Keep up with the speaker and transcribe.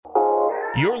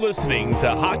You're listening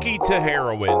to Hockey to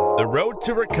Heroin, the road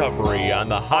to recovery on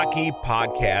the Hockey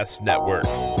Podcast Network.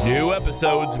 New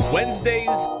episodes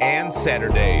Wednesdays and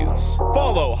Saturdays.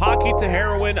 Follow Hockey to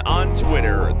Heroin on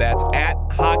Twitter. That's at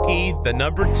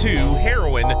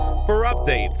hockey2heroin for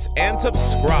updates, and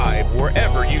subscribe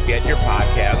wherever you get your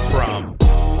podcasts from.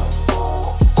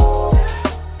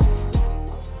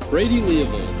 Brady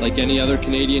Leavold, like any other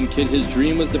Canadian kid, his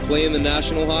dream was to play in the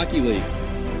National Hockey League.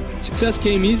 Success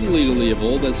came easily to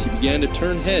Leavold as he began to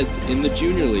turn heads in the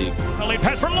junior leagues. A late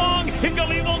pass for Long. He's got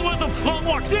Leavold with him. Long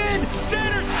walks in.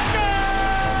 Centers.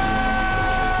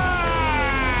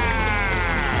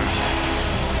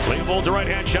 Leavold's a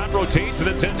right-hand shot, rotates, and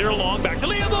then sends it along. Back to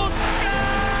Leavold.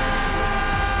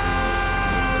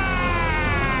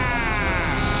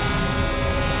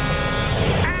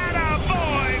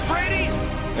 Attaboy, Brady.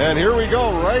 And here we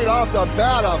go, right off the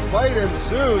bat, a fight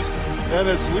ensues. And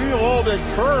it's Leavold and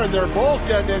Curran. They're both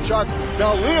getting in shots.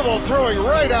 Now Leavold throwing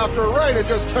right after right and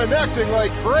just connecting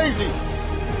like crazy.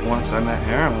 Once I met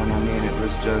heroin, it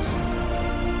was just,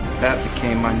 that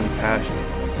became my new passion.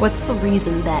 What's the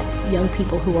reason that young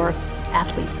people who are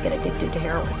athletes get addicted to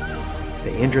heroin?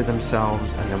 They injure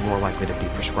themselves and they're more likely to be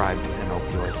prescribed an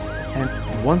opioid. And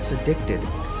once addicted,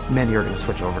 many are going to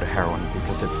switch over to heroin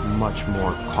because it's much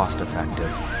more cost effective.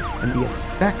 And the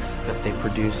effects that they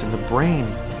produce in the brain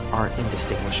are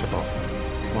indistinguishable.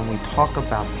 When we talk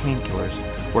about painkillers,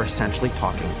 we're essentially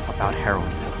talking about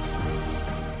heroin pills.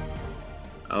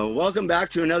 Welcome back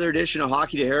to another edition of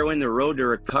Hockey to Heroin, the road to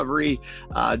recovery.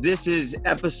 This is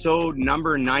episode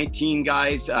number 19,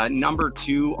 guys. Number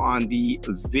 2 on the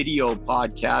video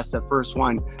podcast. The first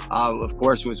one, of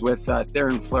course, was with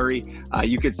Theoren Fleury.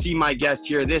 You could see my guest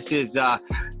here. This is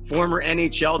former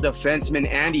NHL defenseman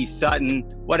Andy Sutton.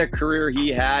 What a career he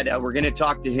had. We're going to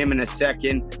talk to him in a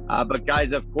second. But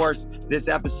guys, of course, this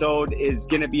episode is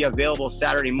going to be available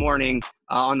Saturday morning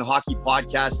on the Hockey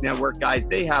Podcast Network. Guys,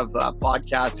 they have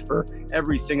podcasts for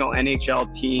every single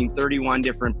NHL team, 31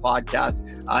 different podcasts,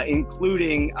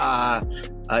 including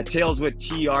Tales with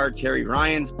TR, Terry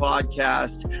Ryan's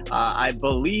podcast. I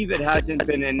believe it hasn't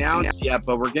been announced yet,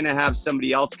 but we're going to have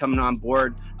somebody else coming on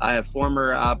board, a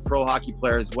former pro hockey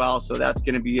player as well. So that's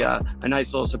going to be a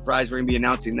nice little surprise. We're going to be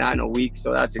announcing that in a week.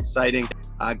 So that's exciting.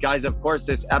 Guys, of course,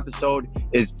 this episode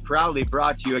is proudly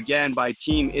brought to you again by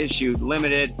Team Issued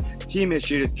Limited. Team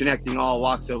Issued is connecting all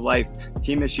walks of life.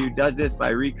 Team Issued does this by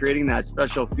recreating that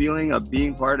special feeling of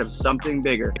being part of something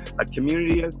bigger, a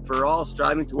community for all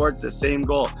striving towards the same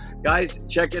goal. Guys,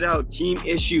 check it out,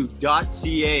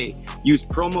 teamissue.ca. Use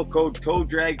promo code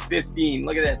CODRAG15.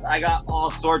 Look at this. I got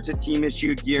all sorts of Team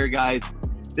Issued gear, guys.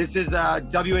 This is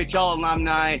WHL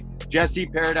alumni, Jesse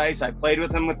Paradise. I played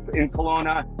with him in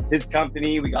Kelowna, his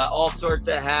company. We got all sorts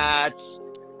of hats.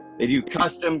 They do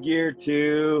custom gear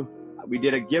too. We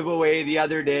did a giveaway the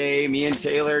other day. Me and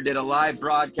Taylor did a live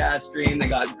broadcast stream. They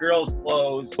got girls'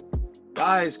 clothes,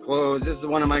 guys' clothes. This is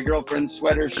one of my girlfriend's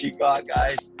sweaters she got,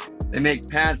 guys. They make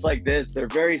pants like this. They're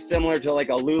very similar to like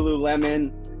a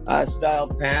Lululemon style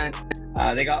pant.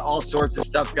 They got all sorts of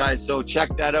stuff, guys. So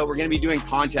check that out. We're going to be doing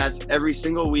contests every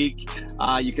single week.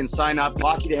 You can sign up,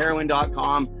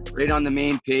 hockeytoheroin.com. Right on the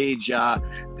main page,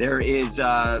 there is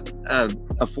a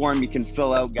form you can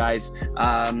fill out, guys.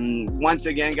 Once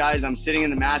again, guys, I'm sitting in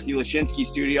the Matthew Lashinsky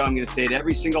studio. I'm going to say it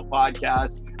every single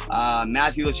podcast.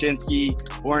 Matthew Lashinsky,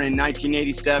 born in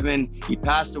 1987. He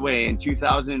passed away in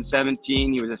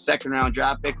 2017. He was a second-round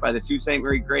draft pick by the Sault Ste.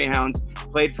 Marie Greyhounds,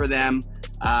 played for them.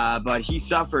 But he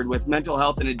suffered with mental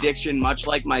health and addiction, much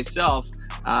like myself.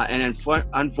 And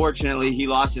unfortunately, he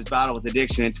lost his battle with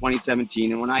addiction in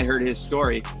 2017. And when I heard his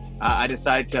story, I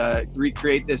decided to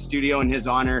recreate this studio in his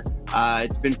honor.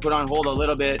 It's been put on hold a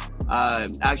little bit.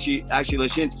 Actually,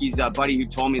 Lashinsky's buddy who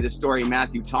told me the story,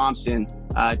 Matthew Thompson,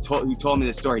 who told me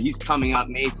the story, he's coming up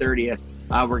May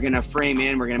 30th. We're going to frame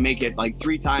in. We're going to make it like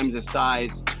 3 times the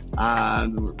size.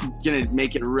 We're going to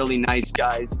make it really nice,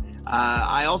 guys.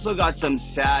 I also got some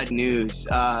sad news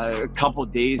a couple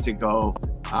days ago.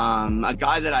 A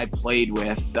guy that I played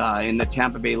with in the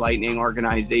Tampa Bay Lightning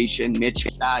organization, Mitch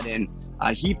Fadden,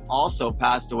 he also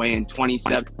passed away in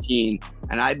 2017.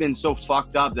 And I've been so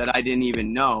fucked up that I didn't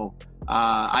even know.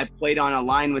 I played on a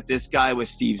line with this guy, with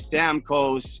Steve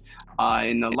Stamkos,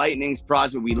 in the Lightning's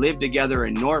prospect. We lived together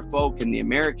in Norfolk in the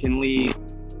American League.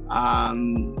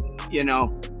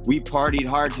 We partied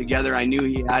hard together. I knew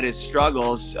he had his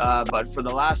struggles, but for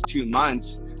the last 2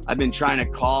 months, I've been trying to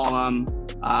call him.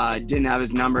 Didn't have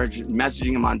his number,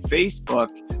 messaging him on Facebook.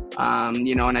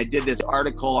 And I did this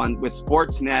article with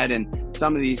Sportsnet and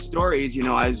some of these stories,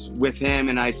 I was with him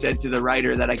and I said to the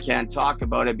writer that I can't talk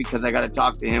about it because I got to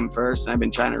talk to him first. And I've been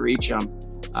trying to reach him.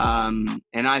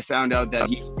 And I found out that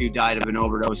he died of an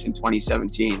overdose in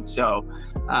 2017. So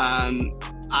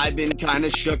I've been kind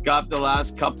of shook up the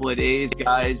last couple of days,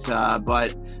 guys,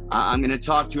 but I'm going to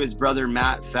talk to his brother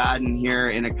Matt Fadden here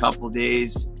in a couple of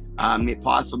days,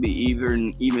 possibly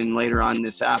even later on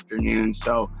this afternoon.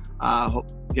 So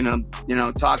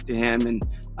talk to him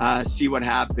and see what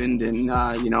happened. And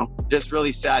just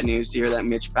really sad news to hear that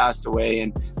Mitch passed away,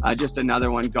 and just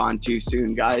another one gone too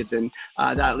soon, guys. And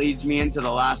that leads me into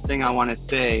the last thing I want to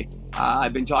say.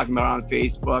 I've been talking about it on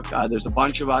Facebook. There's a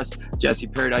bunch of us: Jesse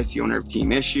Paradise, the owner of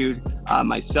Team Issued,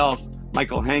 myself,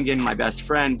 Michael Hengen, my best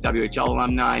friend, WHL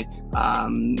alumni,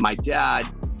 my dad,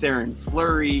 Theron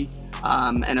Fleury,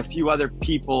 and a few other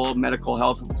people, medical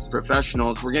health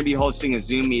professionals. We're going to be hosting a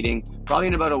Zoom meeting probably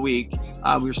in about a week.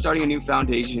 We're starting a new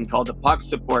foundation called the Puck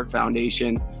Support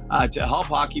Foundation to help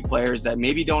hockey players that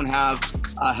maybe don't have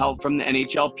help from the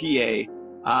NHLPA,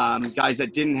 guys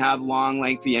that didn't have long,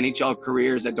 lengthy NHL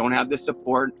careers, that don't have the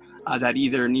support, that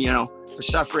either, are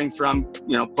suffering from,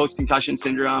 post-concussion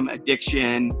syndrome,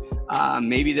 addiction,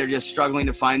 maybe they're just struggling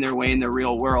to find their way in the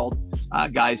real world,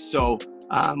 guys. So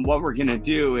what we're going to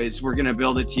do is we're going to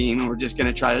build a team, and we're just going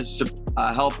to try to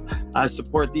help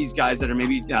support these guys that are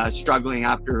maybe struggling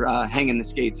after hanging the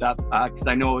skates up, because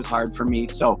I know it was hard for me.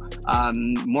 So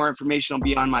more information will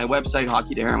be on my website,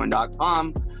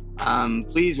 hockeytoheroin.com.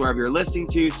 Please, wherever you're listening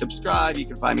to, subscribe. You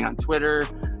can find me on Twitter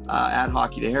at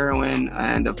Hockey to Heroin,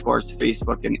 and of course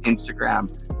Facebook and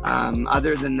Instagram.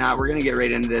 Other than that, we're going to get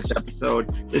right into this episode.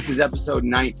 This is episode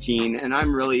 19, and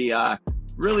I'm really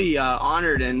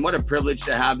honored, and what a privilege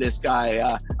to have this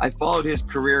guy. I followed his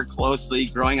career closely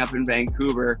growing up in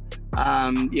Vancouver.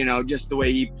 Just the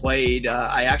way he played.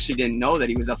 I actually didn't know that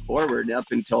he was a forward up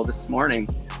until this morning,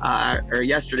 or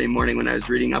yesterday morning when I was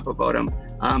reading up about him.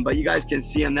 But you guys can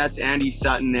see him. That's Andy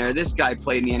Sutton there. This guy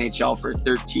played in the NHL for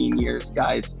 13 years,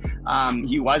 guys.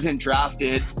 He wasn't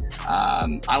drafted.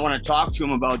 I want to talk to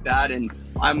him about that, and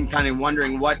I'm kind of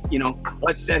wondering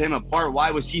what set him apart.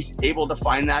 Why was he able to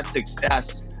find that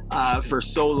success for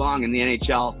so long in the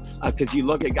NHL? Because you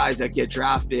look at guys that get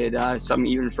drafted, some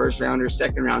even first rounders,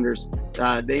 second rounders,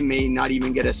 they may not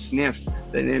even get a sniff.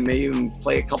 They may even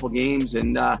play a couple games,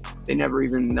 and they never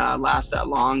even last that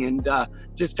long. And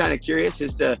just kind of curious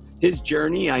as to his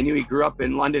journey. I knew he grew up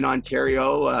in London,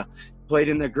 Ontario, played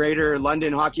in the Greater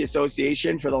London Hockey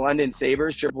Association for the London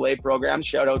Sabres AAA program.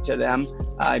 Shout out to them.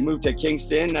 I moved to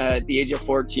Kingston at the age of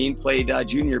 14, played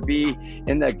Junior B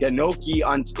in the Ganoki,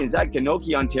 is that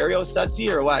Ganoki, Ontario, Sutsy,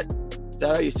 or what? Is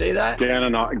that how you say that?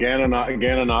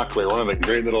 Gananoque, one of the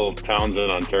great little towns in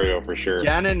Ontario for sure.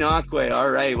 Gananoque, all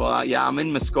right. Well, yeah, I'm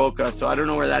in Muskoka, so I don't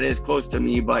know where that is close to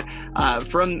me, but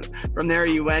from there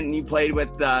you went and you played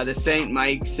with the St.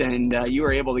 Mikes, and you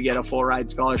were able to get a full ride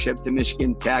scholarship to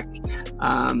Michigan Tech,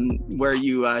 where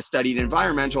you studied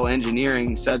environmental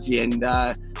engineering, Sudsy, and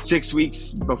 6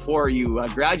 weeks before you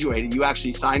graduated, you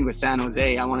actually signed with San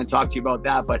Jose. I want to talk to you about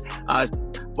that, but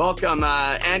welcome,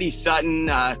 Andy Sutton.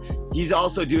 He's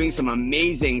also doing some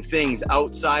amazing things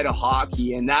outside of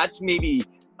hockey, and that's maybe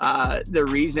the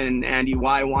reason, Andy,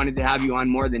 why I wanted to have you on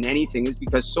more than anything, is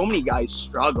because so many guys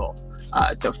struggle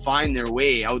to find their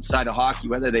way outside of hockey,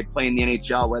 whether they play in the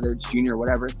NHL, whether it's junior,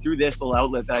 whatever. Through this little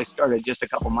outlet that I started just a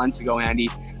couple months ago, Andy,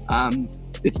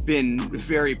 it's been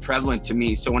very prevalent to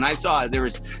me. So when I saw there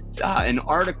was an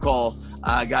article,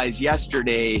 guys,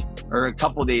 yesterday or a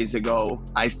couple days ago,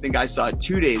 I think I saw it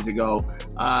 2 days ago,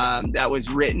 that was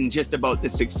written just about the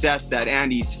success that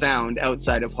Andy's found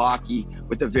outside of hockey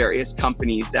with the various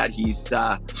companies that he's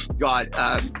got.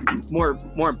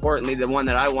 More importantly, the one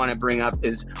that I want to bring up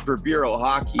is Verburo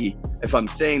Hockey, if I'm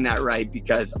saying that right,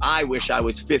 because I wish I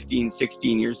was 15,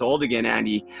 16 years old again,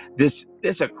 Andy. This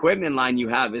equipment line you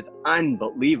have is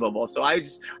unbelievable. So I'm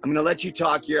going to let you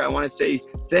talk here. I want to say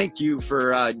thank you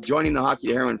for joining the Hockey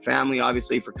to Heroin family,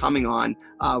 obviously for coming on.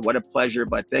 What a pleasure,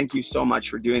 but thank you so much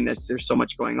for doing this. There's so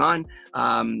much going on.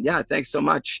 Thanks so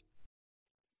much.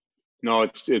 No,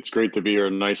 it's great to be here.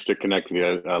 Nice to connect with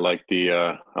you. I like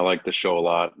the show a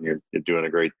lot. You're doing a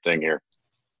great thing here.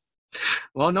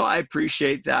 Well, no, I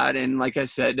appreciate that. And like I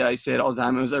say it all the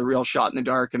time, it was a real shot in the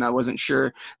dark, and I wasn't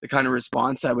sure the kind of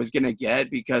response I was going to get,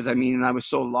 because I was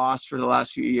so lost for the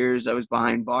last few years. I was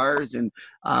behind bars and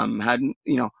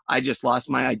I just lost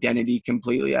my identity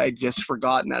completely. I had just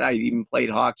forgotten that I even played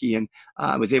hockey, and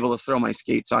I was able to throw my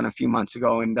skates on a few months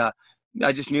ago. And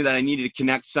I just knew that I needed to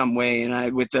connect some way.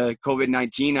 And with the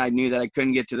COVID-19, I knew that I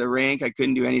couldn't get to the rink. I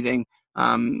couldn't do anything.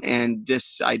 And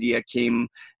this idea came,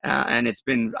 and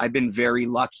I've been very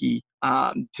lucky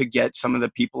to get some of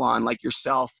the people on like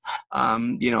yourself,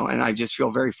 and I just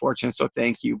feel very fortunate. So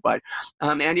thank you. But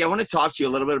Andy, I want to talk to you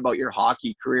a little bit about your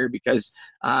hockey career because,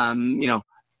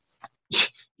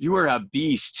 you were a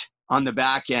beast on the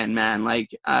back end, man.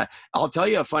 Like, I'll tell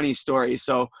you a funny story.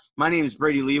 So my name is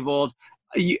Brady Leavold.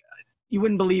 You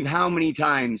wouldn't believe how many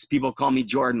times people call me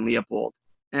Jordan Leopold.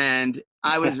 And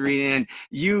I was reading,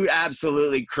 you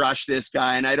absolutely crushed this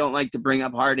guy. And I don't like to bring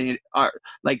up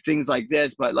like things like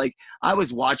this, but like I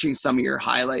was watching some of your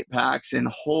highlight packs and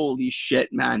holy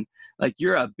shit, man, like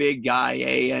you're a big guy,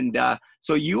 eh? And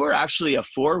so you were actually a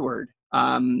forward.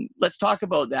 Let's talk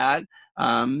about that.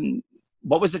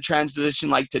 What was the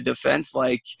transition like to defense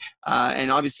like?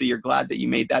 And obviously you're glad that you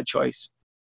made that choice.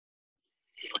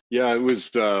 Yeah, it was.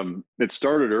 It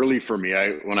started early for me.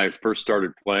 When I first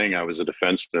started playing, I was a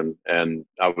defenseman, and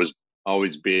I was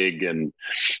always big, and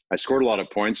I scored a lot of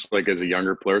points. Like as a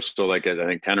younger player, so like at I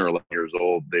think 10 or 11 years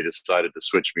old, they decided to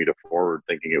switch me to forward,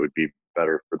 thinking it would be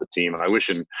better for the team. I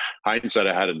wish, in hindsight,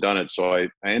 I hadn't done it. So I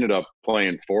ended up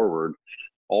playing forward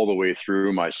all the way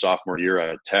through my sophomore year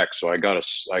at Tech. So I got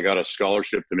a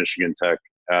scholarship to Michigan Tech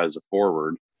as a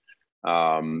forward.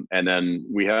 And then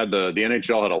we had the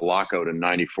NHL had a lockout in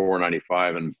 94,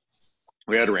 95, and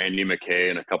we had Randy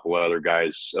McKay and a couple of other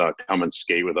guys come and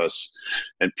skate with us.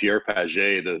 And Pierre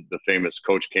Paget, the famous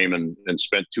coach, came and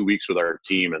spent 2 weeks with our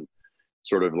team and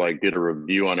sort of like did a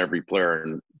review on every player.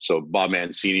 And so Bob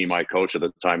Mancini, my coach at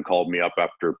the time, called me up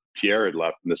after Pierre had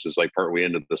left. And this is like partway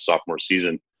into the sophomore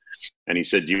season. And he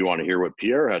said, "Do you want to hear what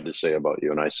Pierre had to say about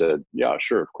you?" And I said, "Yeah,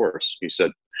 sure, of course." He said,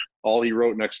 "All he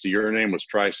wrote next to your name was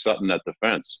try Sutton at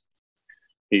defense."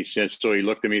 He said, so he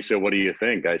looked at me and said, "What do you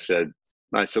think?" I said,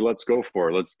 "Let's go for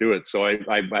it. Let's do it." So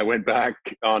I went back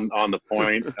on the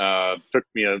point. Took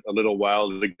me a little while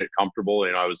to get comfortable.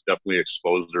 I was definitely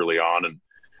exposed early on and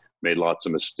made lots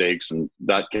of mistakes. And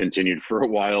that continued for a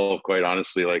while, quite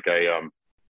honestly. Like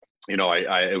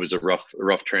it was a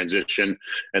rough transition.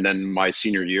 And then my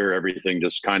senior year, everything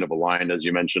just kind of aligned. As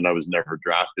you mentioned, I was never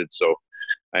drafted. So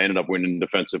I ended up winning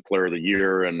Defensive Player of the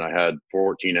Year, and I had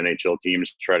 14 NHL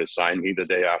teams try to sign me the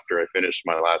day after I finished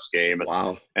my last game. And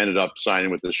wow. Ended up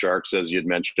signing with the Sharks, as you had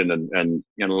mentioned, and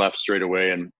left straight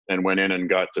away and went in and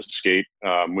got to skate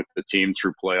with the team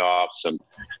through playoffs. And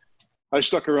I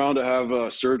stuck around to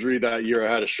have surgery that year.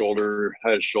 I had a shoulder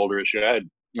issue.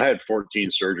 I had 14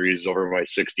 surgeries over my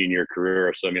 16-year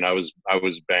career. So, I was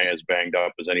as banged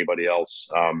up as anybody else.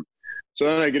 So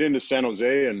then I get into San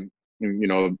Jose and,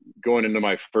 going into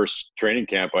my first training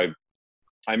camp,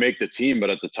 I make the team,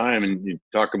 but at the time, and you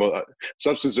talk about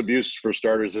substance abuse for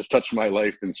starters, has touched my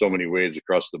life in so many ways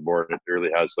across the board. It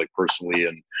really has, like personally,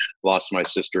 and lost my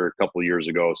sister a couple of years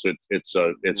ago. So it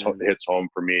hits home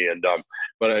for me. And,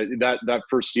 but that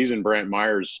first season, Brant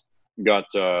Myers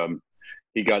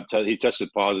he tested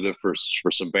positive for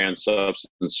some banned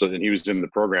substances, and he was in the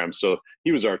program. So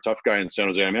he was our tough guy in San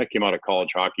Jose. I came out of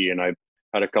college hockey, and I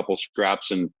had a couple scraps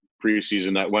in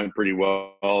preseason that went pretty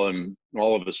well. And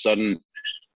all of a sudden,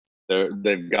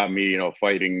 they've got me,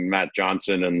 fighting Matt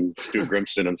Johnson and Stu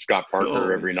Grimston and Scott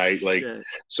Parker every night.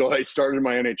 So I started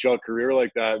my NHL career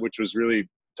like that, which was really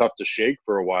tough to shake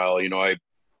for a while. It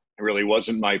really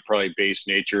wasn't my probably base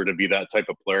nature to be that type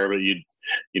of player, but you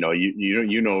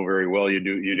know very well you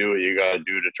do what you got to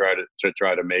do to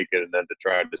try to make it, and then to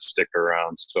try to stick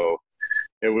around. So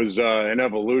it was an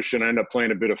evolution. I ended up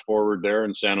playing a bit of forward there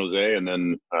in San Jose, and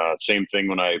then same thing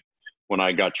when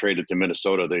I got traded to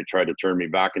Minnesota, they tried to turn me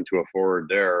back into a forward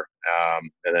there.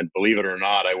 And then, believe it or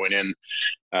not, I went in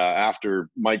after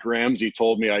Mike Ramsey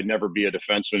told me I'd never be a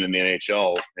defenseman in the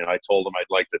NHL, and I told him I'd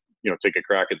like to take a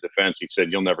crack at defense. He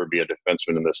said, "You'll never be a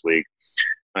defenseman in this league."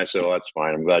 I said, "Well, that's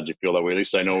fine. I'm glad you feel that way. At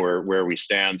least I know where we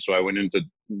stand." So I went into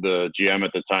the GM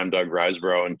at the time, Doug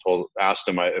Risebrough, and asked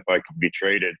him if I could be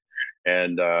traded.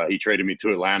 And he traded me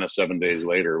to Atlanta 7 days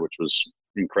later, which was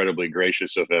incredibly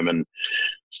gracious of him, and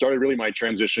started really my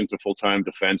transition to full-time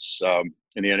defense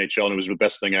in the NHL. And it was the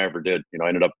best thing I ever did. I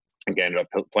ended up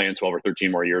playing 12 or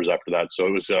 13 more years after that. So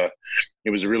it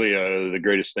was really the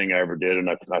greatest thing I ever did. And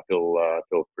I feel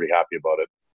pretty happy about it.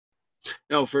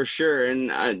 No, for sure.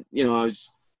 And,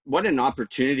 what an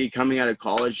opportunity coming out of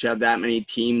college to have that many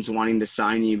teams wanting to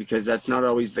sign you, because that's not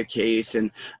always the case. And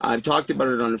I've talked about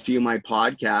it on a few of my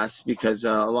podcasts, because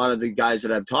a lot of the guys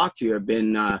that I've talked to have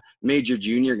been major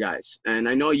junior guys. And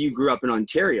I know you grew up in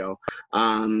Ontario.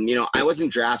 I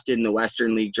wasn't drafted in the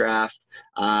Western League draft.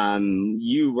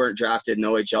 You weren't drafted in the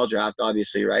OHL draft,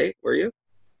 obviously, right? Were you?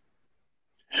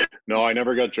 No, I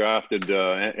never got drafted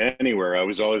anywhere. I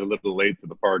was always a little late to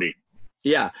the party.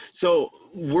 Yeah. So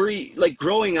were you, like,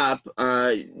 growing up,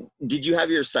 did you have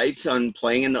your sights on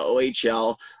playing in the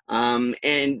OHL?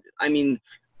 And I mean,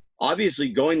 obviously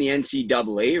going the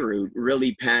NCAA route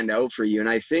really panned out for you. And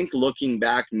I think looking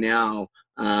back now,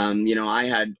 you know, I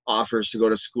had offers to go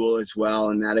to school as well.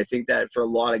 And that I think that for a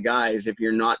lot of guys, if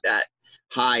you're not that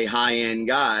high end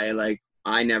guy, like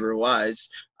I never was,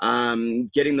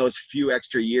 getting those few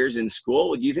extra years in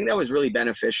school, do you think that was really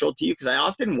beneficial to you? Because I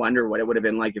often wonder what it would have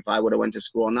been like if I would have went to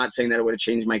school. I'm not saying that it would have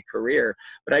changed my career,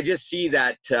 but I just see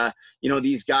that, you know,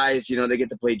 these guys, you know, they get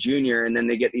to play junior and then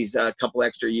they get these couple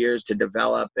extra years to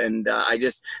develop. And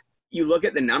you look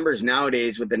at the numbers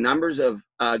nowadays with the numbers of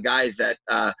guys that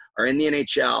are in the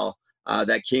NHL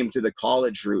that came through the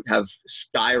college route have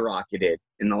skyrocketed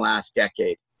in the last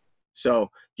decade. So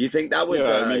do you think that was?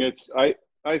 Yeah, I mean,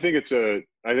 I think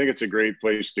it's a great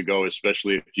place to go,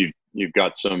 especially if you've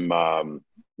got some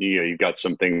you've got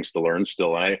some things to learn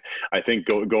still. And I think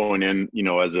going in, you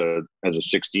know, as a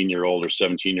 16-year-old or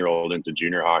 17-year-old into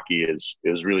junior hockey is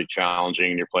really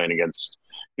challenging. You're playing against,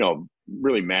 you know,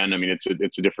 really men. I mean,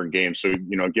 it's a different game. So,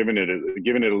 you know, giving it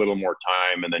a little more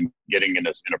time and then getting in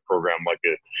a program like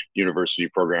a university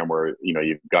program where, you know,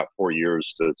 you've got 4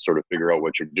 years to sort of figure out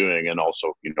what you're doing, and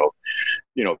also, you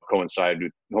know, coincide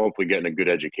with hopefully getting a good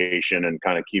education and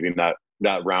kind of keeping that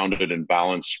rounded and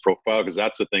balanced profile. Because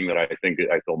that's the thing that I think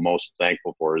I feel most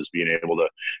thankful for, is being able to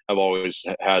have always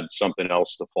had something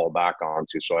else to fall back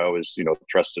onto. So I always, you know,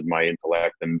 trusted my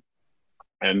intellect and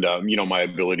you know, my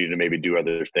ability to maybe do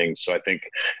other things. So I think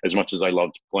as much as I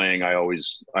loved playing,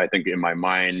 I think in my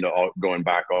mind, going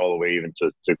back all the way even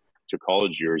to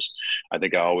college years, I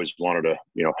think I always wanted to,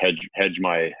 you know, hedge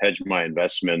my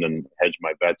investment and hedge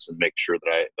my bets and make sure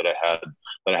that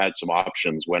I had some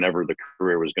options whenever the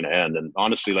career was going to end. And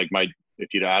honestly, like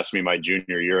if you'd asked me my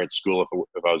junior year at school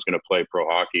if I was going to play pro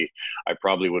hockey, I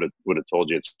probably would have told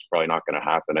you it's probably not going to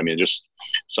happen. I mean, just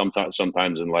sometimes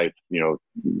in life, you know,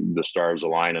 the stars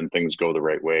align and things go the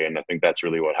right way, and I think that's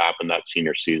really what happened that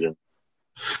senior season.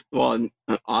 Well,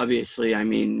 obviously, I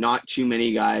mean, not too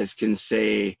many guys can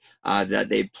say that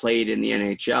they played in the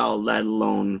NHL, let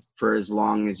alone for as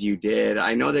long as you did.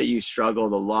 I know that you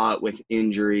struggled a lot with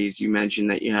injuries. You mentioned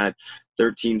that you had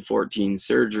 13, 14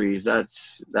 surgeries.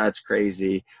 That's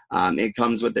crazy. It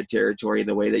comes with the territory,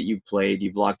 the way that you played.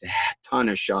 You blocked a ton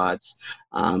of shots,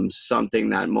 something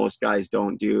that most guys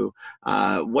don't do.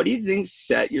 What do you think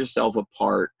set yourself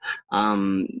apart,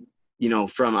 you know,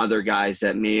 from other guys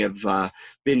that may have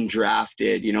been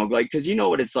drafted, you know, like, because you know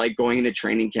what it's like going into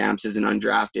training camps as an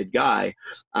undrafted guy.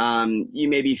 You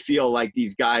maybe feel like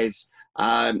these guys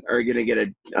are going to get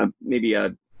maybe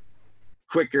a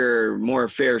quicker, more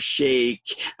fair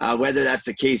shake, whether that's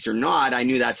the case or not. I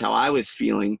knew that's how I was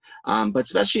feeling. But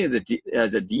especially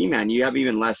as a D-man, you have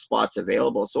even less spots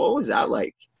available. So what was that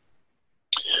like?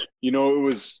 You know,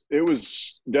 it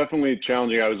was definitely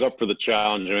challenging. I was up for the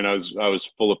challenge. I mean, I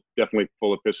was definitely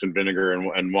full of piss and vinegar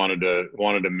and wanted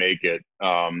to make it.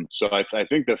 So I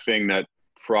think the thing that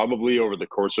probably over the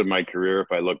course of my career,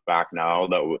 if I look back now,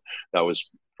 that was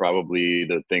probably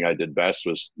the thing I did best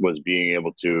was being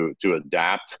able to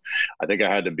adapt. I think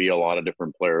I had to be a lot of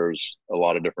different players, a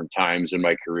lot of different times in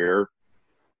my career.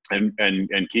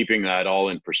 And keeping that all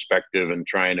in perspective and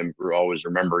trying to always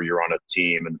remember you're on a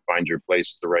team and find your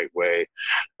place the right way.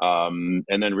 And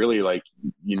then really, like,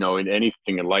 you know, in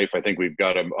anything in life, I think we've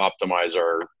got to optimize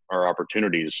our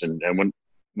opportunities. And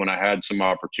when I had some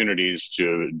opportunities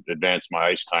to advance my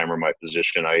ice time or my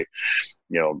position, a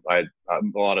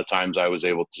lot of times I was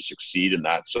able to succeed in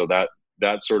that. So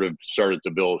that sort of started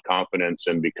to build confidence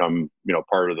and become, you know,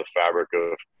 part of the fabric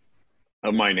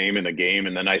of my name in the game.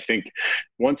 And then I think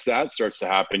once that starts to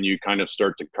happen, you kind of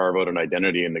start to carve out an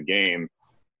identity in the game.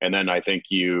 And then I think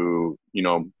you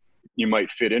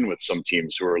might fit in with some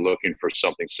teams who are looking for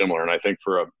something similar. And I think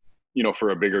for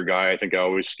a bigger guy, I think I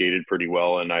always skated pretty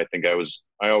well. And I think I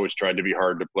always tried to be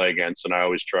hard to play against. And I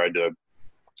always tried to,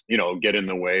 you know, get in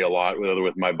the way a lot, whether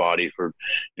with my body for,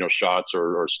 you know, shots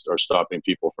or stopping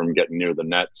people from getting near the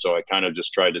net. So I kind of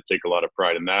just tried to take a lot of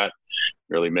pride in that,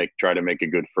 really try to make a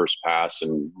good first pass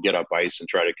and get up ice and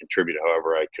try to contribute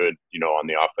however I could, you know, on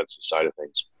the offensive side of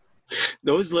things.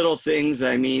 Those little things,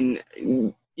 I mean,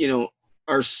 you know,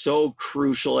 are so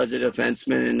crucial as a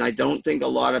defenseman. And I don't think a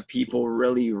lot of people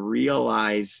really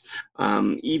realize,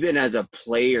 even as a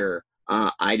player,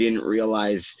 I didn't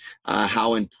realize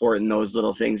how important those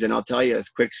little things. And I'll tell you a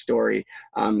quick story.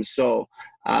 So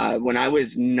when I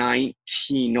was 20,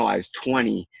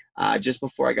 just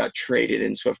before I got traded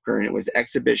in Swift Current, it was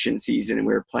exhibition season and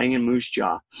we were playing in Moose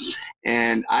Jaw.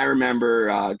 And I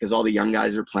remember, because all the young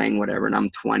guys were playing whatever, and I'm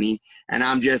 20 and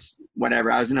I'm just whatever.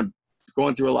 I was in a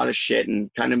going through a lot of shit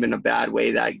and kind of in a bad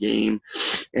way that game.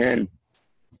 And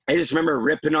I just remember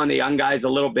ripping on the young guys a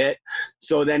little bit.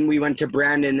 So then we went to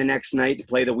Brandon the next night to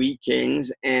play the Wheat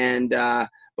Kings. And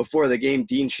before the game,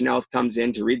 Dean Chanel comes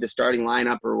in to read the starting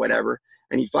lineup or whatever.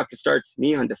 And he fucking starts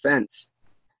me on defense.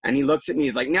 And he looks at me,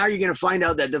 he's like, now you're going to find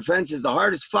out that defense is the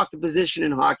hardest fucking position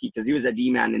in hockey, because he was a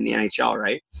D-man in the NHL,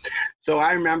 right? So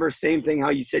I remember, same thing, how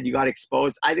you said you got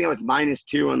exposed. I think I was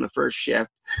 -2 on the first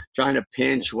shift, trying to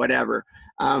pinch, whatever.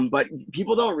 But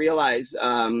people don't realize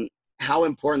how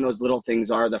important those little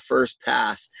things are, the first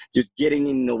pass, just getting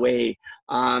in the way.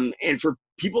 And for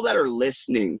people that are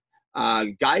listening,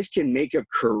 guys can make a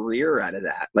career out of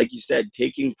that. Like you said,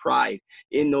 taking pride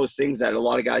in those things that a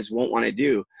lot of guys won't want to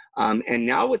do. And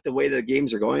now with the way the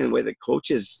games are going and the way the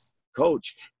coaches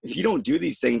coach, if you don't do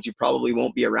these things, you probably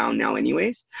won't be around now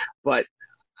anyways. But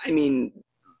I mean,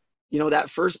 you know, that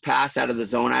first pass out of the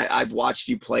zone, I've watched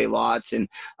you play lots, and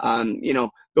you know,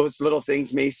 those little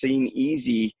things may seem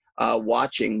easy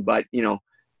watching, but you know,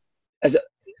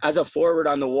 as a forward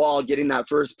on the wall, getting that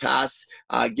first pass,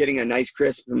 getting a nice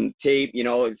crisp tape, you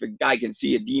know, if a guy can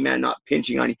see a D-man not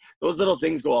pinching on you, those little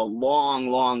things go a long,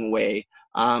 long way.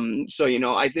 So, you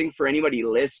know, I think for anybody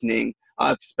listening,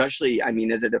 especially, I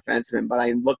mean, as a defenseman, but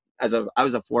I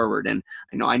was a forward, and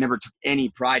I know I never took any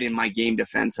pride in my game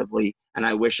defensively, and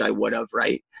I wish I would have,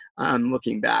 right?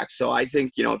 Looking back. So I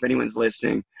think, you know, if anyone's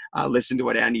listening, listen to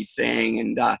what Andy's saying.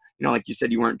 And, you know, like you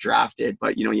said, you weren't drafted,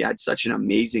 but, you know, you had such an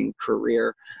amazing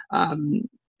career.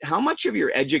 How much of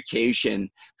your education,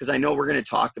 because I know we're going to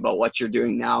talk about what you're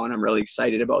doing now, and I'm really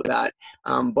excited about that.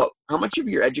 But how much of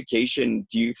your education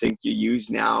do you think you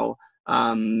use now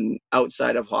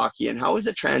outside of hockey, and how is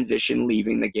the transition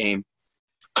leaving the game?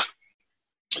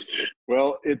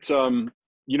 Well, it's,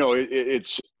 you know,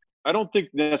 it's, I don't think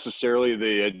necessarily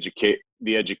the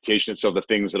education itself, the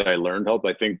things that I learned helped.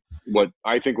 I think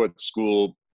what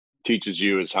school teaches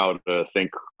you is how to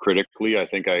think critically. I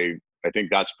think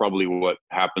that's probably what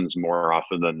happens more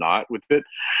often than not with it.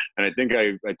 And I think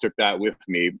I took that with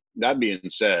me. That being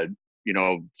said, you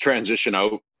know, transition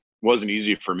out wasn't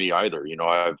easy for me either. You know,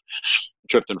 I've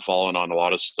tripped and fallen on a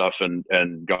lot of stuff and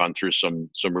gone through some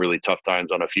really tough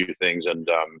times on a few things. And,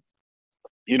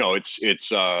 you know, it's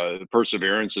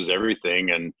perseverance is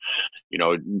everything. And, you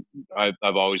know,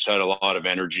 I've always had a lot of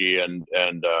energy and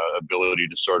ability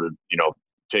to sort of, you know,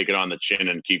 take it on the chin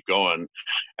and keep going.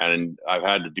 And I've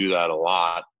had to do that a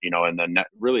lot, you know, and then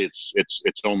really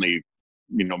it's only,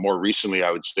 you know, more recently,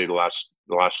 I would say the last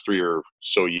 3 or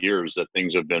so years that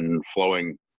things have been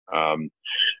flowing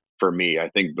for me. I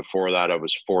think before that I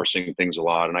was forcing things a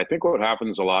lot. And I think what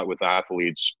happens a lot with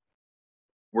athletes,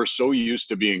 we're so used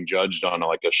to being judged on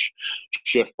like a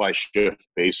shift by shift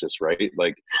basis, right?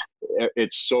 Like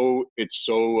it's so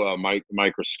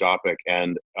microscopic,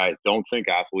 and I don't think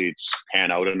athletes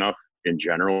pan out enough in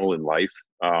general in life.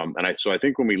 So I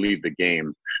think when we leave the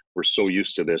game, we're so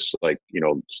used to this, like, you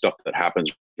know, stuff that happens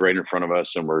right in front of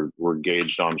us, and we're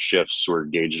gauged on shifts, we're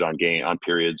gauged on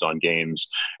periods, on games,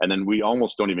 and then we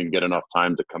almost don't even get enough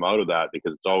time to come out of that,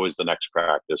 because it's always the next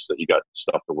practice that you got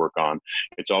stuff to work on.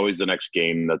 It's always the next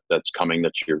game that's coming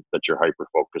that you're hyper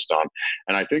focused on.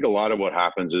 And I think a lot of what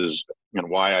happens is, and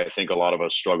why I think a lot of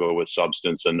us struggle with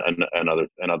substance and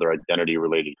other identity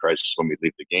related crises when we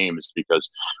leave the game, is because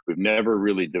we've never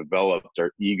really developed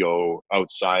our ego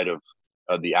outside of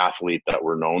the athlete that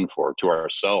we're known for to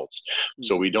ourselves.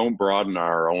 So we don't broaden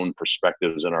our own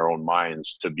perspectives and our own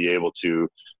minds to be able to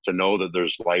know that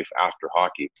there's life after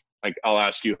hockey. Like, I'll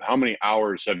ask you, how many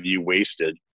hours have you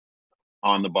wasted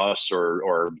on the bus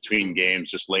or between games,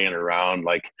 just laying around,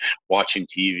 like watching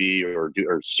TV or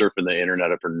surfing the internet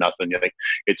for nothing? Like,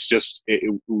 it's just,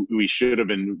 we should have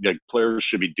been, like, players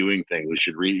should be doing things. We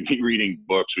should be reading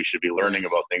books. We should be learning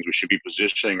about things. We should be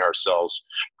positioning ourselves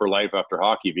for life after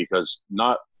hockey, because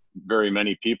not very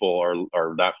many people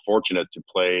are that fortunate to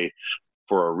play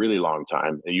for a really long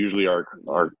time. And usually our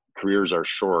careers are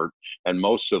short, and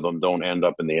most of them don't end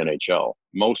up in the NHL.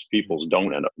 Most people's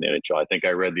don't end up in the NHL. I think I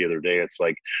read the other day, it's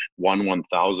like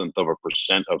 1/1000th of a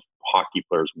percent of hockey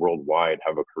players worldwide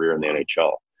have a career in the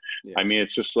NHL. Yeah. I mean,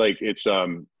 it's just like, it's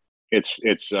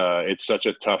such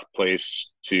a tough place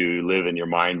to live in your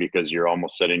mind, because you're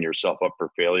almost setting yourself up for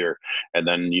failure. And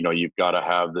then, you know, you've got to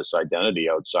have this identity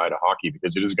outside of hockey,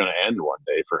 because it is going to end one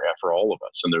day for all of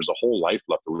us. And there's a whole life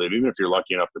left to live, even if you're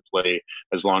lucky enough to play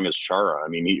as long as Chara. I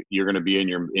mean, you're going to be in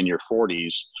your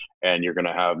 40s, and you're going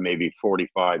to have maybe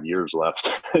 45 years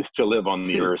left to live on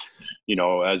the earth, you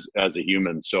know, as a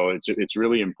human. So it's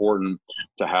really important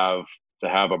to have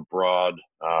a broad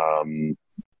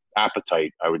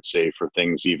appetite, I would say, for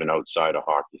things even outside of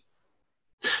hockey.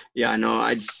 Yeah, no,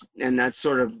 and that's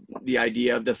sort of the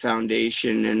idea of the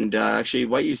foundation. And actually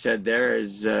what you said there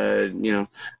is,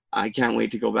 I can't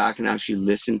wait to go back and actually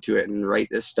listen to it and write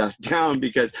this stuff down,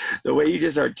 because the way you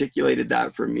just articulated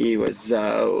that for me was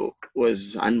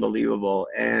unbelievable.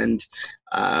 And,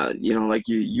 like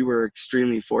you were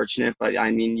extremely fortunate, but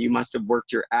I mean, you must have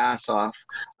worked your ass off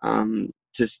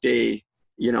to stay,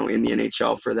 in the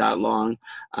NHL for that long.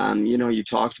 You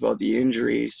talked about the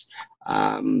injuries.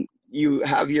 You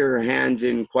have your hands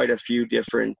in quite a few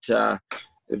different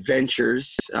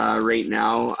ventures right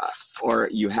now, or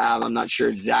you have. I'm not sure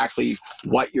exactly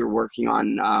what you're working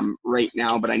on right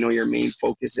now, but I know your main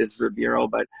focus is Verbero,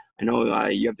 but I know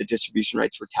you have the distribution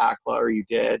rights for Takla, or you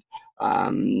did.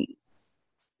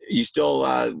 You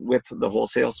still with the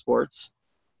Wholesale Sports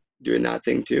doing that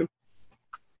thing too?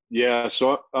 Yeah,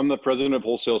 so I'm the president of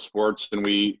Wholesale Sports, and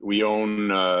we own,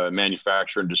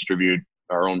 manufacture and distribute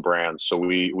our own brands. So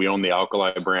we own the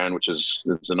Alkali brand, which is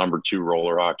the number 2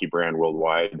 roller hockey brand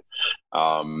worldwide.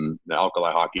 The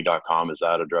AlkaliHockey.com is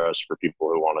that address for people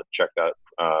who want to check that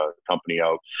company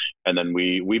out. And then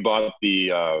we bought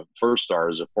the First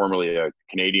Star, formerly a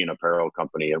Canadian apparel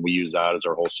company, and we use that as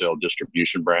our wholesale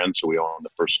distribution brand. So we own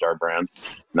the First Star brand,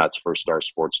 and that's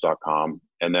FirstStarSports.com.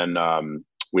 And then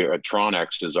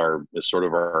Tronex is sort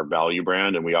of our value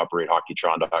brand, and we operate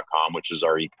HockeyTron.com, which is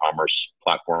our e-commerce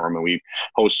platform, and we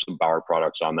host some Bauer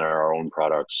products on there, our own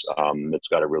products. It's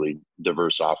got a really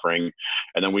diverse offering.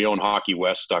 And then we own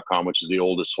HockeyWest.com, which is the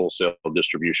oldest wholesale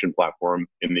distribution platform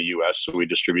in the U.S. So we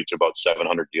distribute to about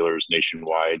 700 dealers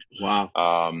nationwide. Wow.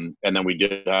 And then we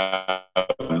did have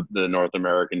the North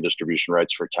American distribution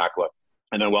rights for Takla.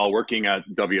 And then while working at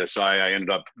WSI, I ended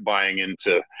up buying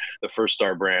into the First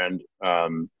Star brand,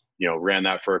 ran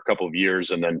that for a couple of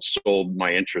years, and then sold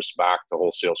my interest back to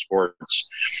Wholesale Sports.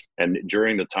 And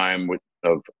during the time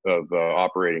of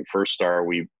operating First Star,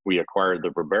 we acquired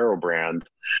the Verbero brand.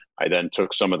 I then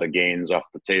took some of the gains off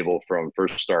the table from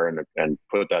First Star and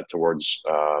put that towards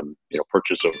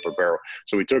purchase of Verbero.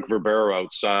 So we took Verbero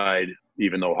outside,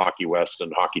 even though Hockey West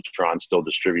and HockeyTron still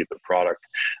distribute the product.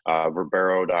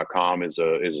 Verbero.com is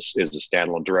a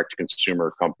standalone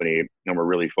direct-to-consumer company, and we're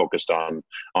really focused on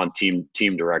team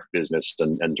direct business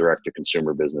and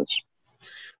direct-to-consumer business.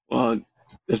 Well,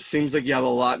 it seems like you have a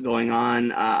lot going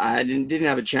on. I didn't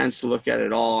have a chance to look at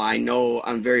it all. I know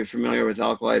I'm very familiar with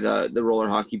Alkali, the roller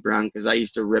hockey brand, because I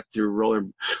used to rip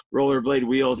through rollerblade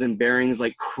wheels and bearings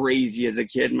like crazy as a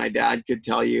kid. My dad could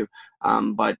tell you.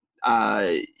 But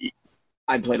I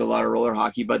played a lot of roller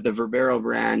hockey. But the Verbero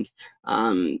brand,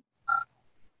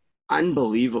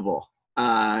 unbelievable.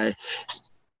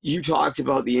 You talked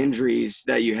about the injuries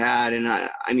that you had, and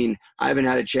I haven't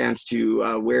had a chance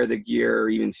to wear the gear or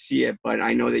even see it, but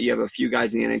I know that you have a few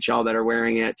guys in the NHL that are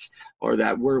wearing it, or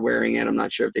that were wearing it. I'm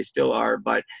not sure if they still are,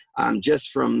 but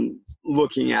just from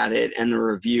looking at it and the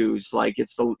reviews, like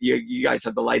you guys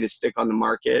have the lightest stick on the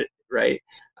market, right?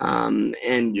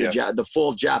 The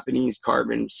full Japanese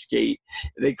carbon skate.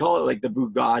 They call it like the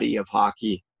Bugatti of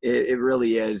hockey. It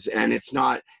really is. And it's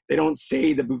not, they don't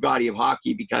say the Bugatti of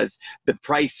hockey because the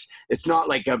price, it's not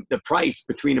like the price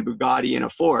between a Bugatti and a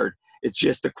Ford. It's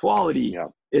just the quality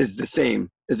is the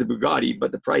same as a Bugatti,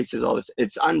 but the price is all this.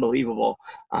 It's unbelievable.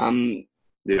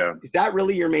 Is that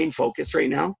really your main focus right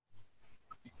now?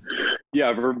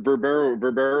 Yeah,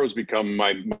 Verbero has become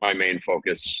my main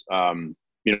focus.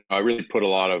 I really put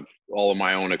all of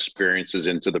my own experiences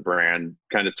into the brand,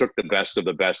 kind of took the best of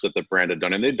the best that the brand had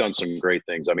done. And they've done some great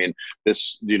things. I mean,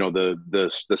 this, the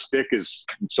stick is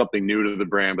something new to the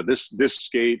brand, but this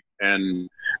skate and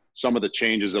some of the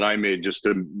changes that I made just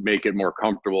to make it more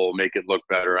comfortable, make it look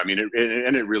better. I mean,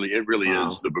 it really wow.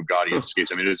 is the Bugatti of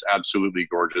skates. I mean, it is absolutely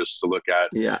gorgeous to look at.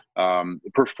 Yeah.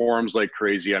 It performs like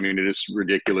crazy. I mean, it is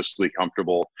ridiculously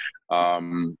comfortable.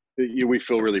 We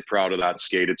feel really proud of that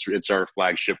skate. It's our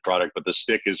flagship product, but the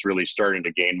stick is really starting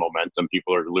to gain momentum.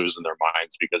 People are losing their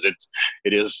minds because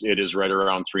it is right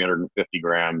around 350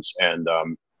 grams, and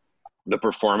the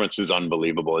performance is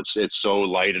unbelievable. It's so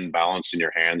light and balanced in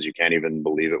your hands, you can't even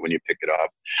believe it when you pick it up.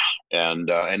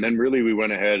 And then really we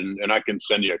went ahead and I can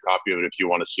send you a copy of it if you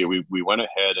want to see. We went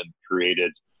ahead and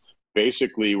created.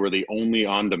 Basically, we're the only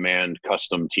on-demand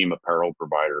custom team apparel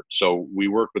provider. So we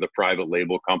work with a private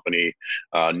label company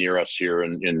near us here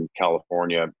in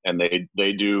California, and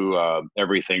they do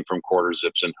everything from quarter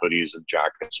zips and hoodies and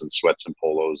jackets and sweats and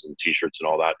polos and t-shirts and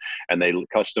all that. And they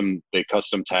custom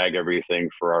tag everything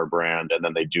for our brand, and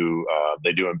then they do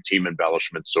team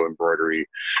embellishments, so embroidery,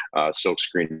 silk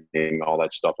screening, all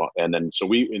that stuff. And then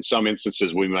so in some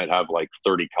instances we might have like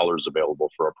 30 colors available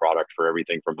for a product, for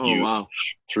everything from youth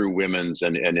through women's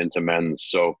and into men's.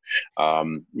 So,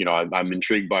 I'm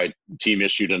intrigued by Team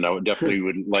Issued, and I definitely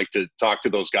would like to talk to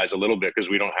those guys a little bit, because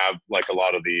we don't have like a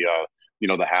lot of the,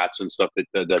 the hats and stuff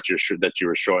that you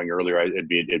were showing earlier. It'd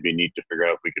be neat to figure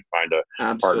out if we could find a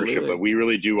partnership. But we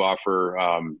really do offer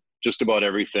just about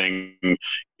everything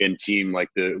in team. Like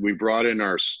we brought in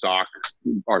our stock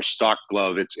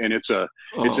glove. It's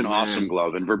an awesome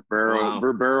glove. And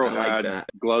Verbero had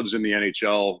gloves in the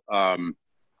NHL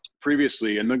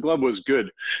previously, and the glove was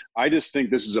good. I just think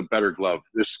this is a better glove.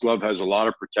 This glove has a lot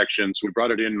of protection. So we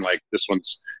brought it in, like this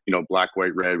one's, black,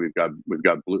 white, red. We've got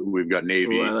blue, we've got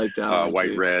navy,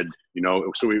 white, red,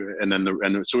 so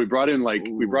we brought in like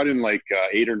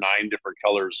 8 or 9 different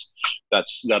colors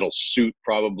that'll suit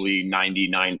probably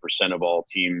 99% of all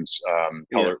teams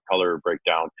color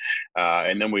breakdown.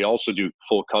 And then we also do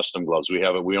full custom gloves. We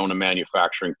own a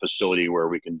manufacturing facility where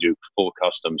we can do full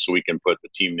custom, so we can put the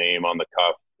team name on the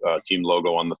cuff, team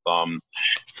logo on the thumb,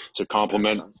 to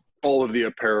complement all of the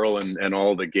apparel and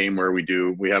all the game wear we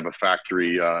do. We have a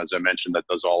factory, as I mentioned, that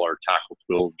does all our tackle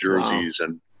twill jerseys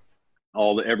and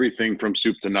everything from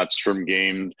soup to nuts, from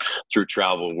game through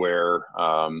travel wear,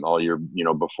 all your,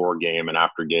 before game and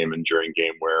after game and during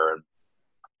game wear,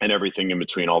 and everything in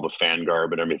between, all the fan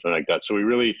garb and everything like that. So we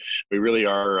really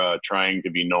are trying to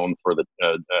be known for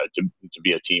to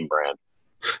be a team brand.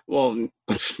 Well,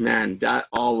 man, that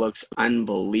all looks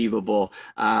unbelievable.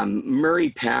 Murray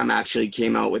Pam actually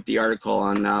came out with the article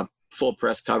on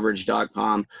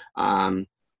fullpresscoverage.com.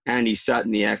 Andy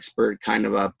Sutton, the expert, kind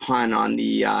of a pun on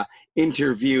the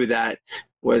interview that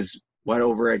was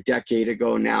over a decade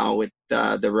ago now with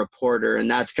the reporter. And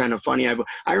that's kind of funny.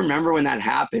 I remember when that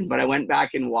happened, but I went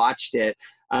back and watched it.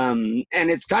 And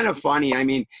it's kind of funny. I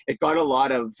mean, it got a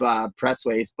lot of press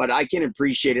waste, but I can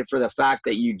appreciate it for the fact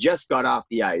that you just got off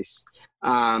the ice.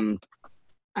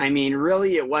 I mean,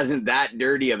 really, it wasn't that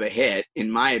dirty of a hit,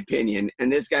 in my opinion. And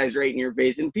this guy's right in your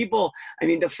face. And people, I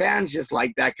mean, the fans just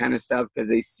like that kind of stuff because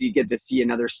they get to see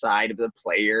another side of the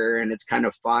player, and it's kind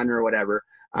of fun or whatever.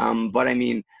 But I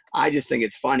mean, I just think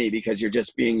it's funny because you're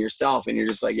just being yourself, and you're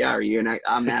just like, yeah, are you? And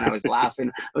I was laughing.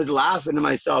 I was laughing to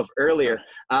myself earlier.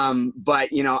 But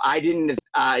I didn't.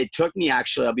 It took me,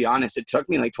 actually, I'll be honest, it took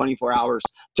me like 24 hours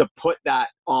to put that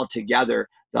all together.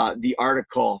 The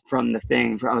article from the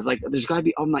thing. I was like, there's got to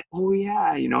be. I'm like, oh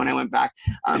yeah, and I went back.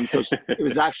 So it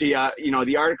was actually,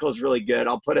 the article is really good.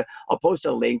 I'll post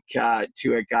a link to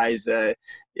it, guys.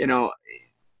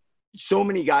 So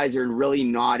many guys are really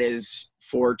not as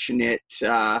fortunate,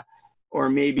 or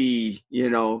maybe,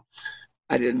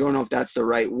 I don't know if that's the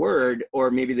right word,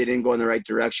 or maybe they didn't go in the right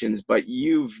directions, but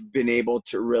you've been able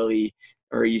to really,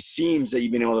 or it seems that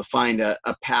you've been able to find a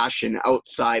passion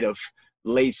outside of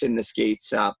lacing the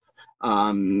skates up,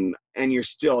 and you're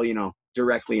still,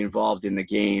 directly involved in the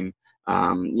game,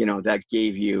 that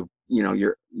gave you,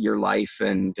 your life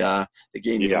and the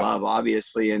game you love,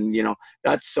 obviously. And,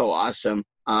 that's so awesome.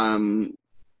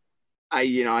 I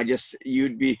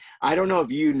don't know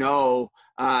if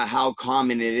how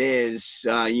common it is.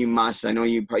 You must. I know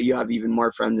you have even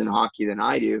more friends in hockey than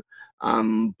I do.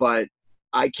 But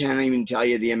I can't even tell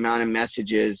you the amount of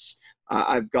messages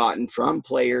I've gotten from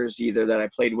players, either that I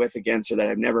played with, against, or that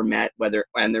I've never met,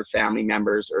 and their family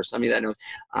members or somebody that knows.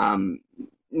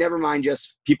 Never mind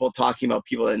just people talking about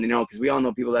people that they know, because we all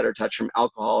know people that are touched from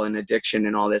alcohol and addiction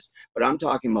and all this. But I'm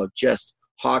talking about just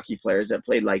hockey players that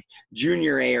played like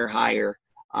junior A or higher,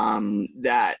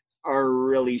 that are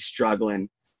really struggling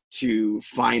to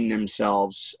find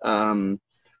themselves.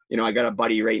 I got a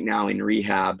buddy right now in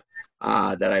rehab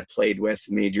that I played with,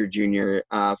 major, junior,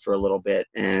 for a little bit.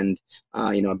 And,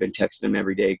 I've been texting him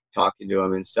every day, talking to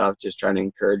him and stuff, just trying to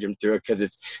encourage him through it. Cause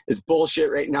it's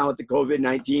bullshit right now with the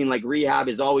COVID-19, like rehab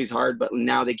is always hard, but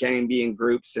now they can't even be in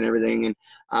groups and everything. And,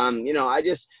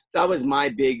 that was my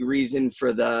big reason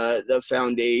for the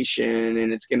foundation,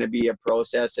 and it's going to be a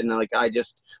process. And I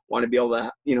just want to be able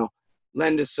to,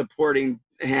 lend a supporting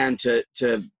hand to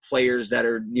players that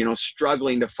are,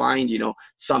 struggling to find,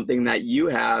 something that you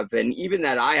have, and even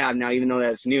that I have now, even though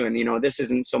that's new. And, this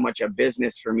isn't so much a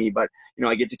business for me, but,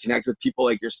 I get to connect with people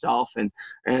like yourself, and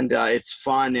it's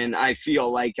fun. And I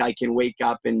feel like I can wake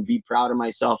up and be proud of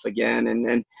myself again.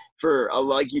 And for,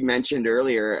 like you mentioned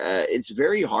earlier, it's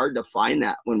very hard to find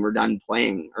that when we're done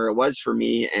playing, or it was for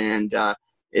me. And,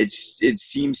 it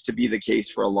seems to be the case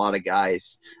for a lot of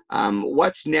guys.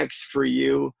 What's next for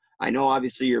you? I know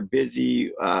obviously you're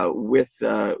busy with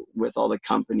all the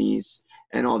companies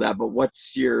and all that, but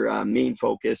what's your main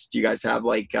focus? Do you guys have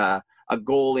like a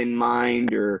goal in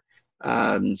mind, or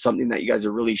something that you guys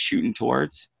are really shooting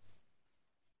towards?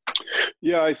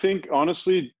 Yeah, I think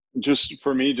honestly, just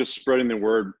for me, just spreading the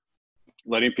word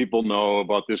letting people know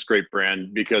about this great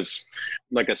brand, because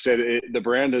like I said, the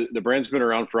brand's been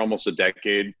around for almost a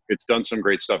decade. It's done some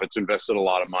great stuff. It's invested a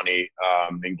lot of money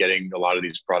in getting a lot of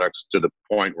these products to the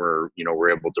point where, you know, we're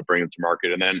able to bring them to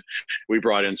market. And then we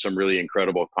brought in some really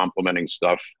incredible complementing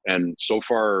stuff. And so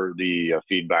far the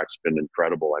feedback's been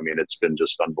incredible. I mean, it's been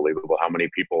just unbelievable how many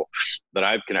people that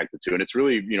I've connected to. And it's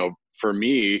really, you know, for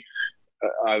me,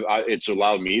 it's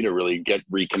allowed me to really get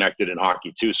reconnected in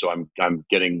hockey too. So I'm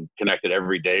getting connected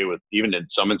every day with, even in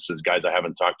some instances, guys I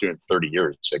haven't talked to in 30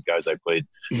 years, like guys I played,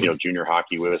 you know, junior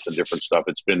hockey with and different stuff.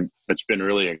 It's been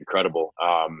really incredible.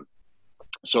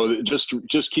 So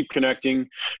just keep connecting,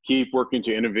 keep working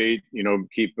to innovate, you know,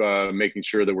 keep making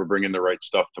sure that we're bringing the right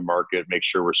stuff to market, make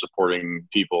sure we're supporting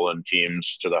people and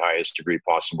teams to the highest degree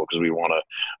possible, because we want to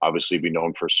obviously be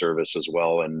known for service as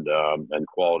well, and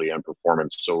quality and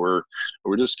performance. So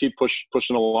we're just keep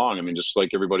pushing along. I mean, just like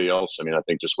everybody else. I mean, I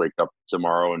think just wake up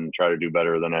tomorrow and try to do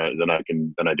better than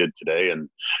I did today, and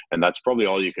that's probably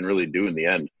all you can really do in the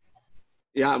end.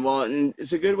 Yeah, well, and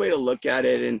it's a good way to look at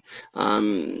it, and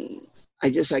I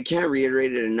can't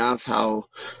reiterate it enough how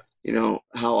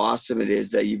awesome it is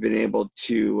that you've been able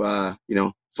to,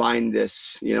 find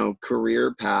this,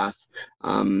 career path,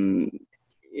 and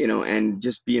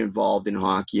just be involved in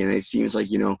hockey. And it seems like,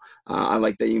 I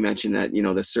like that you mentioned that,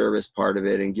 the service part of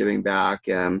it and giving back,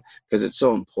 because it's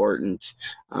so important.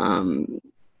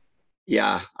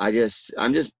 Yeah, I'm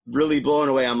just really blown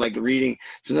away. I'm like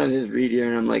sometimes I just read here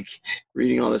and I'm like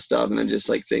reading all this stuff and I'm just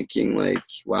like thinking like,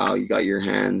 wow, you got your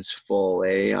hands full,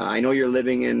 eh? I know you're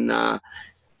living in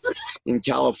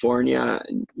California,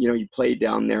 you played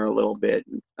down there a little bit.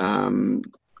 Do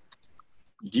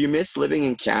you miss living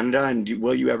in Canada, and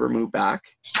will you ever move back?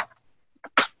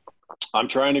 I'm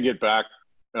trying to get back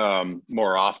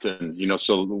more often,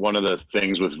 so one of the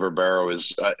things with Verbero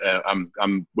is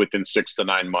I'm within 6 to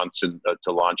 9 months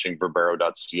to launching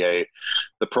Verbero.ca.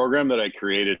 The program that I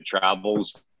created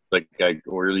travels, like I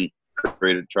really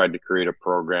tried to create a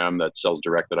program that sells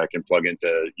direct that I can plug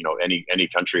into, any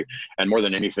country. And more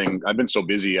than anything, I've been so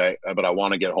busy, but I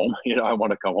want to get home. I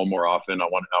want to come home more often. I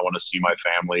want to see my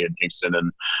family in Kingston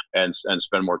and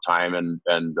spend more time. And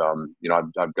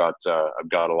I've got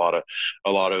a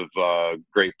lot of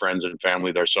great friends and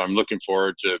family there. So I'm looking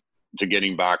forward to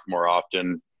getting back more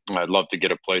often. I'd love to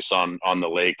get a place on the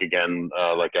lake again,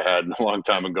 like I had a long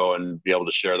time ago, and be able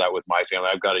to share that with my family.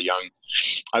 I've got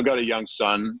a young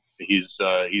son. He's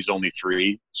only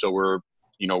 3, so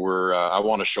I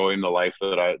want to show him the life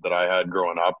that I had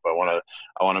growing up. I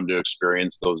want him to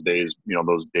experience those days,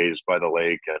 those days by the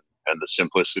lake and the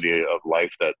simplicity of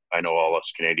life that I know all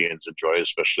us Canadians enjoy,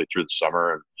 especially through the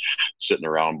summer and sitting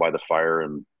around by the fire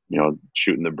and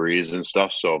shooting the breeze and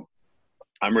stuff. So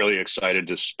I'm really excited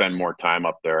to spend more time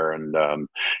up there, and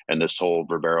this whole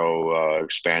Verbero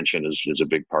expansion is a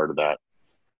big part of that.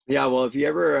 Yeah, well, if you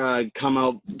ever come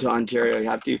out to Ontario, you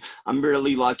have to. I'm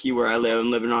really lucky where I live.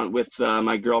 I'm living with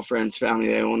my girlfriend's family.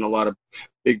 They own a lot of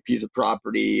big piece of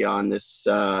property on this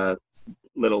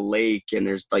little lake, and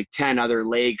there's like 10 other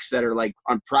lakes that are like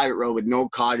on private road with no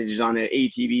cottages on it,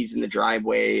 ATVs in the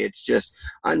driveway. It's just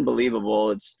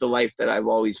unbelievable. It's the life that I've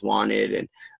always wanted, and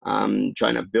I'm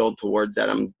trying to build towards that.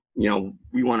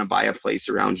 We want to buy a place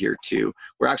around here too.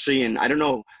 We're actually in, I don't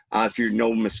know if you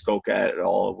know Muskoka at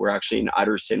all. We're actually in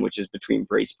Utterson, which is between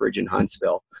Bracebridge and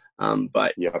Huntsville.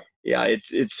 But yeah,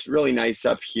 it's really nice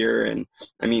up here. And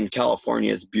I mean,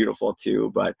 California is beautiful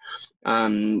too, but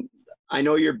I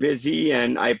know you're busy,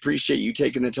 and I appreciate you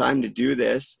taking the time to do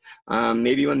this.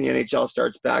 Maybe when the NHL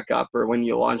starts back up, or when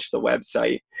you launch the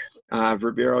website,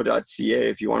 Verbero.ca,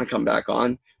 if you want to come back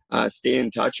on, stay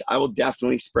in touch. I will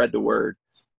definitely spread the word,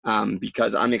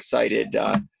 because I'm excited.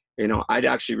 I'd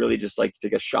actually really just like to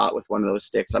take a shot with one of those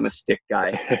sticks. I'm a stick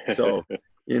guy. So,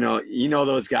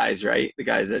 those guys, right? The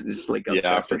guys that just like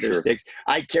obsessed with their sticks.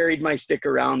 I carried my stick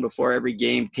around before every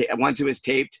game. Once it was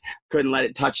taped, couldn't let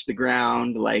it touch the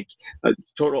ground, like a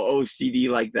total OCD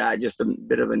like that, just a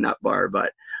bit of a nut bar.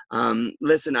 But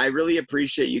listen, I really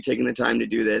appreciate you taking the time to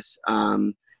do this.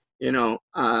 I don't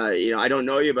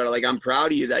know you, but like, I'm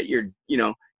proud of you that you're,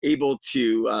 able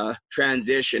to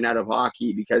transition out of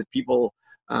hockey, because people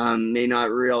may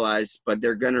not realize, but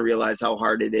they're going to realize how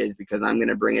hard it is, because I'm going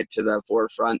to bring it to the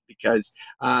forefront, because,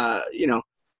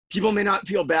 people may not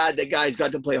feel bad that guys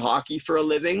got to play hockey for a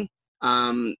living.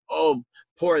 Oh,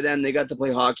 poor them. They got to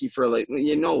play hockey for a living.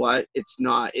 You know what? It's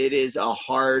not. It is a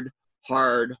hard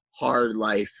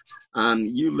life.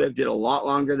 You lived it a lot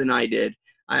longer than I did.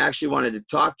 I actually wanted to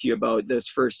talk to you about those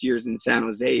first years in San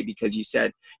Jose, because you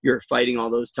said you're fighting all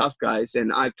those tough guys.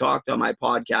 And I've talked on my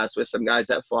podcast with some guys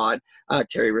that fought,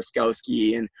 Terry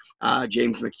Ruskowski, and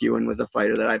James McEwen was a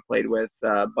fighter that I played with,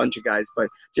 a bunch of guys. But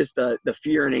just the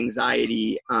fear and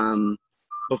anxiety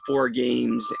before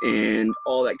games and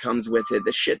all that comes with it,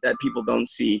 the shit that people don't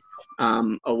see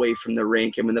away from the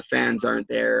rink, and when the fans aren't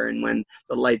there, and when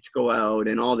the lights go out,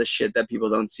 and all the shit that people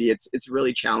don't see, it's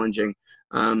really challenging.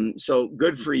 So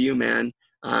good for you, man.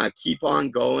 Keep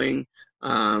on going.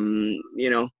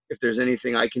 If there's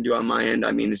anything I can do on my end,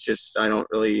 I mean, it's just, I'm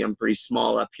pretty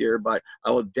small up here, but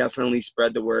I will definitely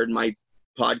spread the word. My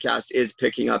podcast is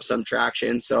picking up some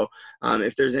traction. So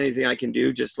if there's anything I can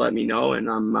do, just let me know. And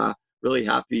I'm really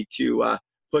happy to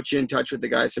put you in touch with the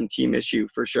guys from Team Issue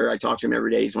for sure. I talk to him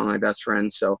every day. He's one of my best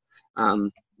friends. So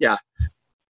yeah.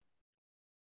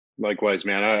 Likewise,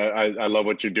 man. I love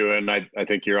what you're doing. I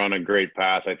think you're on a great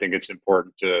path. I think it's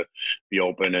important to be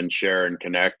open and share and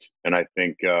connect. And I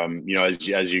think,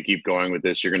 as you keep going with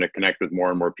this, you're going to connect with more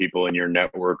and more people in your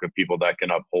network of people that can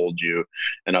uphold you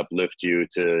and uplift you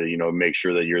to, make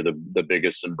sure that you're the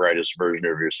biggest and brightest version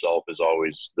of yourself is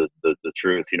always the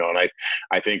truth, And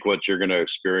I think what you're going to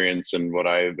experience and what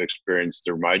I've experienced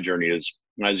through my journey is,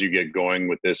 as you get going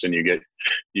with this and you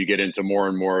get into more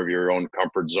and more of your own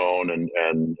comfort zone and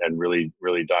really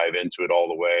dive into it all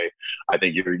the way, I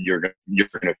think you're going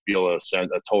to feel a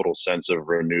total sense of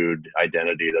renewed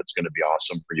identity that's going to be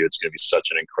awesome for you. It's going to be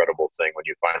such an incredible thing when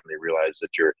you finally realize that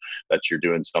you're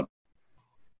doing something.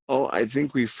 Oh, I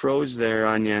think we froze there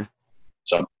on you.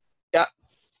 Yeah,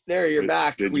 there you're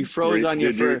back. We froze on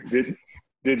you for.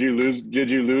 Did you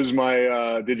lose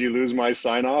my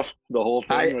sign off? The whole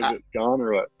thing, was it gone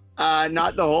or what?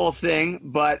 Not the whole thing,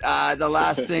 but the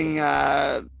last thing,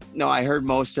 no, I heard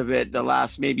most of it. The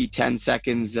last maybe 10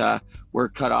 seconds were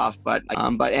cut off, but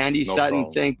Andy Sutton,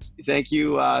 thank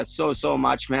you so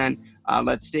much, man.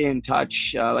 Let's stay in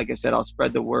touch. Like I said, I'll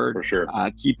spread the word. For sure.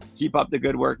 Keep up the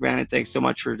good work, man, and thanks so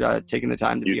much for taking the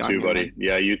time to be on. You too, buddy. Man.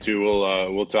 Yeah, you too.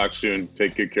 We'll talk soon.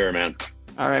 Take good care, man.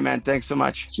 All right, man. Thanks so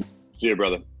much. See you,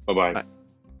 brother. Bye-bye. Bye.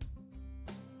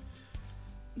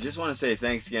 Just want to say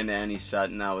thanks again to Andy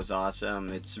Sutton. That was awesome.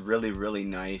 It's really, really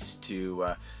nice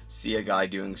to see a guy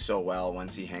doing so well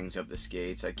once he hangs up the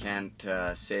skates. I can't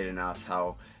say it enough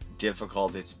how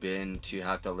difficult it's been to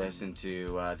have to listen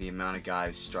to the amount of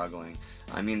guys struggling.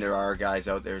 I mean, there are guys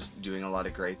out there doing a lot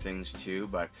of great things too,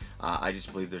 but I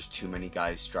just believe there's too many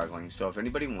guys struggling. So if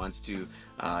anybody wants to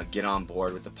get on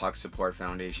board with the Puck Support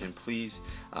Foundation, please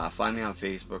find me on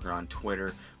Facebook or on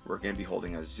Twitter. We're going to be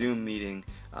holding a Zoom meeting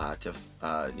to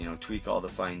tweak all the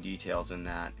fine details in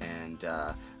that, and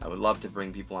I would love to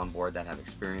bring people on board that have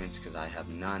experience, because I have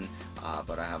none,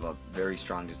 but I have a very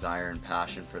strong desire and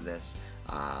passion for this.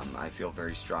 I feel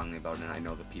very strongly about it, and I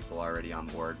know the people already on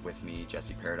board with me: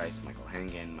 Jesse Paradise, Michael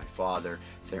Hengen, my father,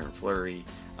 Theron Fleury.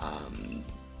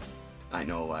 I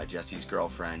know Jesse's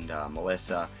girlfriend,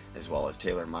 Melissa, as well as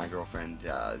Taylor, my girlfriend,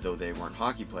 though they weren't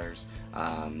hockey players.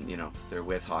 They're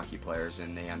with hockey players,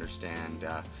 and they understand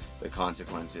the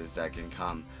consequences that can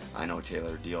come. I know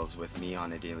Taylor deals with me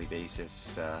on a daily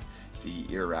basis.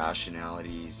 The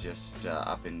irrationalities just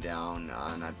up and down,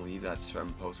 and I believe that's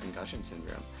from post-concussion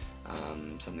syndrome.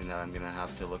 Something that I'm going to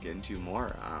have to look into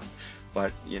more.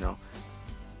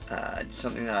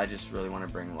 Something that I just really want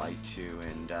to bring light to,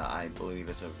 and I believe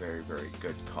it's a very, very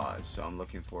good cause. So I'm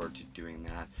looking forward to doing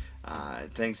that.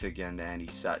 Thanks again to Andy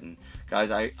Sutton.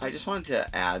 Guys, I just wanted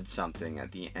to add something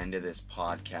at the end of this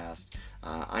podcast.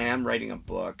 I am writing a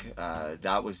book.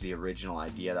 That was the original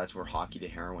idea. That's where Hockey to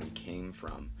Heroin came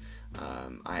from.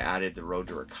 I added the Road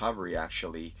to Recovery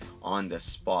actually on the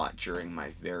spot during my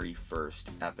very first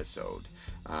episode,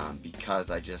 because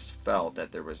I just felt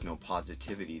that there was no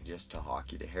positivity just to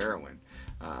Hockey to Heroin,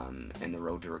 and the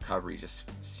Road to Recovery just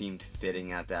seemed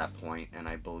fitting at that point, and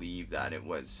I believe that it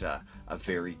was a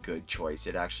very good choice.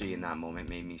 It actually in that moment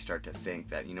made me start to think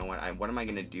that, what am I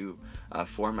going to do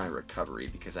for my recovery,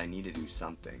 because I need to do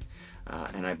something.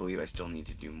 And I believe I still need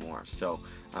to do more. So,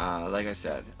 like I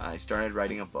said, I started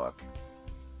writing a book.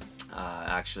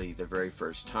 Actually, the very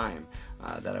first time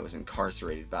that I was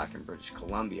incarcerated back in British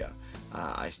Columbia,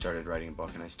 I started writing a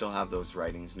book, and I still have those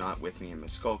writings not with me in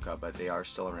Muskoka, but they are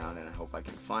still around, and I hope I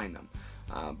can find them.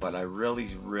 But I really,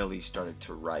 really started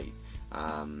to write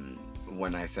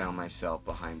when I found myself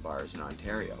behind bars in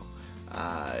Ontario.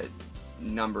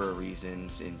 Number of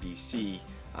reasons. In BC,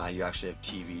 you actually have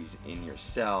TVs in your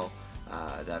cell.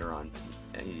 that are on,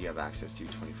 you have access to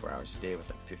 24 hours a day with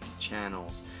like 50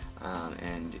 channels.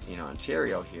 And in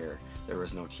Ontario here, there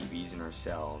was no TVs in our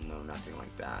cell, nothing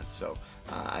like that. So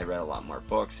I read a lot more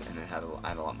books, and I had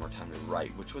a lot more time to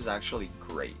write, which was actually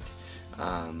great.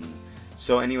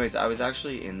 So anyways, I was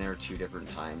actually in there 2 different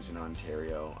times in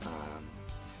Ontario.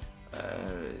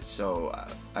 So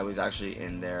I was actually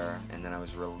in there, and then I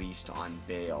was released on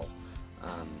bail.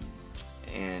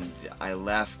 And I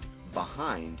left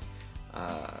behind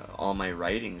all my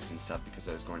writings and stuff because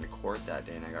I was going to court that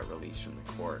day, and I got released from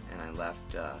the court, and I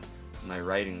left my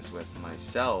writings with my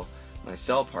cell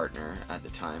partner at the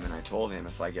time, and I told him,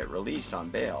 if I get released on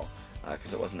bail,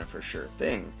 because it wasn't a for sure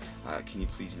thing, can you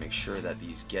please make sure that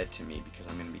these get to me, because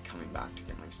I'm going to be coming back to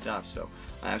get my stuff. So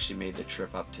I actually made the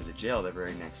trip up to the jail the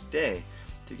very next day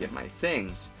to get my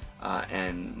things,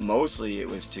 and mostly it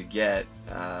was to get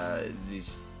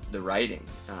the writing.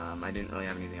 I didn't really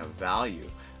have anything of value.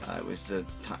 It was the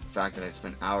fact that I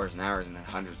spent hours and hours and had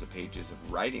hundreds of pages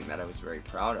of writing that I was very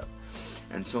proud of.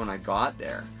 And so when I got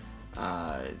there,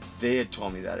 they had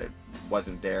told me that it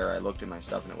wasn't there. I looked at my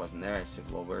stuff and it wasn't there. I said,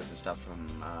 well, where's the stuff from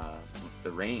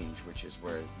the range, which is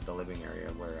where the living area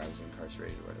where I was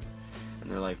incarcerated or whatever.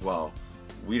 And they're like, well,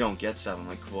 we don't get stuff. I'm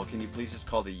like, well, can you please just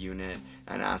call the unit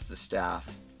and ask the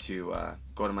staff to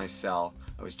go to my cell?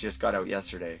 I just got out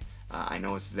yesterday. I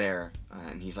know it's there.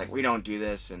 And he's like, we don't do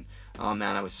this. And oh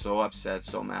man, I was so upset,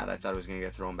 so mad. I thought I was going to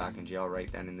get thrown back in jail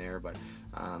right then and there, but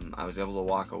I was able to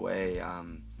walk away.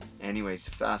 Anyways,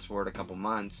 fast forward a couple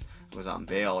months, I was on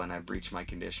bail and I breached my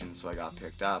conditions, so I got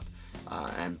picked up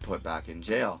and put back in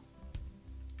jail.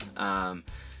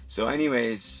 So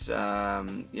anyways,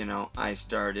 I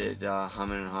started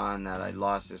humming and hawing that I'd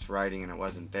lost this writing and it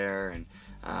wasn't there, and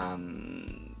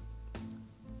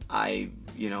I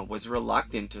was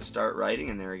reluctant to start writing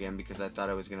in there again because I thought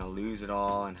I was going to lose it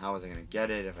all, and how was I going to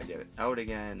get it if I gave it out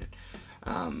again?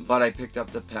 But I picked up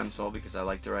the pencil because I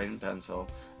like to write in pencil,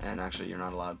 and actually you're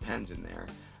not allowed pens in there.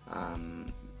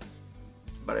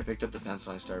 But I picked up the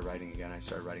pencil and I started writing again. I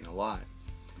started writing a lot.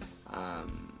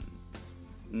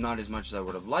 Not as much as I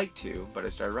would have liked to, but I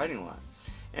started writing a lot.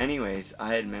 Anyways,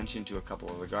 I had mentioned to a couple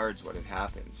of the guards what had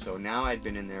happened. So now I'd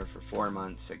been in there for 4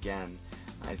 months again,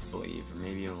 I believe, or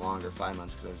maybe even longer, 5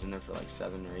 months, because I was in there for like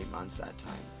 7 or 8 months that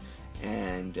time.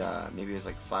 And maybe it was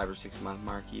like 5 or 6 month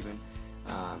mark even.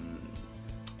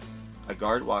 A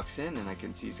guard walks in and I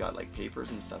can see he's got like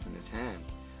papers and stuff in his hand.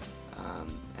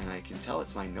 And I can tell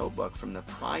it's my notebook from the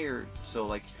prior, so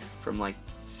like from like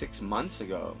 6 months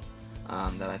ago,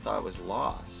 that I thought was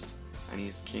lost. And he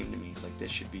came to me, he's like,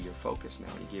 this should be your focus now.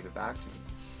 And he gave it back to me.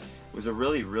 It was a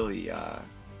really, really, I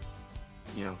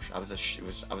was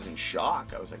in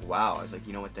shock. I was like, wow. I was like,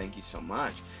 you know what, thank you so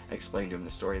much. I explained to him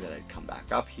the story that I'd come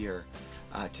back up here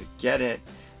to get it.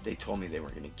 They told me they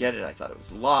weren't going to get it. I thought it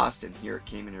was lost, and here it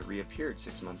came and it reappeared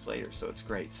 6 months later, so it's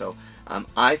great. So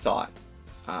I thought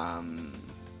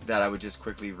that I would just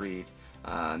quickly read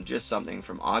just something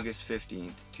from August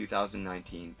 15th,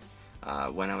 2019,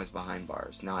 when I was behind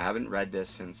bars. Now, I haven't read this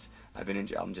since I've been in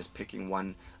jail. I'm just picking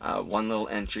one little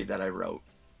entry that I wrote.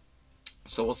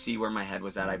 So we'll see where my head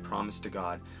was at. I promise to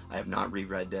God, I have not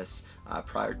reread this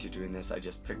prior to doing this. I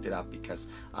just picked it up because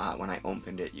when I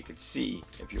opened it, you could see,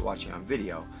 if you're watching on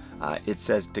video, it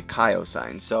says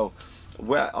Dikaiosine. So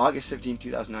August 15,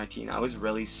 2019, I was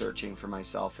really searching for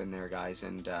myself in there, guys,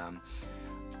 and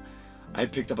I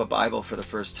picked up a Bible for the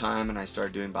first time and I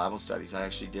started doing Bible studies. I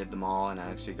actually did them all, and I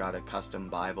actually got a custom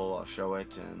Bible. I'll show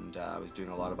it, and I was doing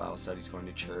a lot of Bible studies, going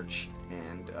to church,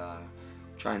 and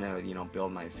trying to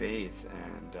build my faith,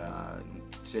 and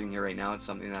sitting here right now, it's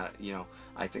something that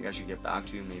I think I should get back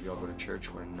to. Maybe I'll go to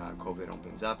church when COVID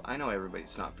opens up. I know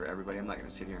it's not for everybody. I'm not going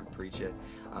to sit here and preach it.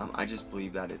 I just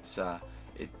believe that it's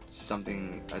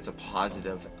something that's a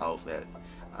positive outlet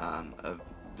of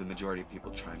the majority of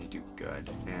people trying to do good,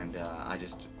 and I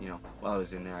just while I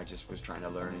was in there, I just was trying to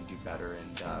learn and do better,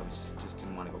 and I just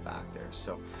didn't want to go back there.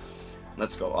 So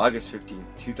let's go. August 15th,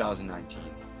 2019.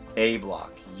 A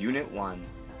Block, Unit 1,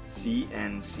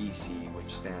 CNCC,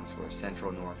 which stands for Central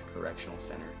North Correctional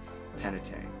Center,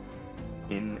 Penetang.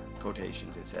 In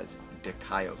quotations, it says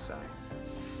Dikaiosine.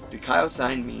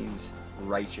 Dikaiosine means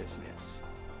righteousness,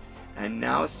 and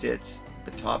now sits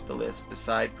atop the list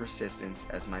beside persistence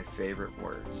as my favorite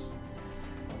words.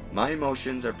 My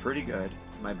emotions are pretty good,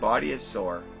 my body is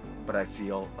sore, but I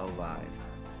feel alive.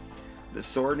 The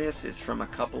soreness is from a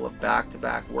couple of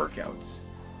back-to-back workouts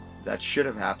that should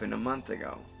have happened a month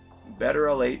ago. Better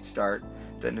a late start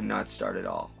than to not start at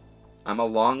all. I'm a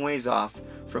long ways off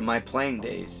from my playing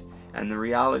days, and the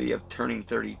reality of turning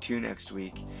 32 next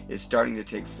week is starting to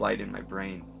take flight in my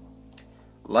brain.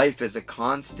 Life is a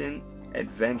constant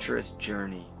adventurous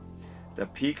journey. The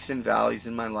peaks and valleys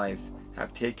in my life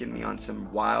have taken me on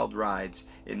some wild rides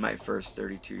in my first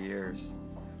 32 years.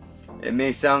 It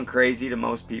may sound crazy to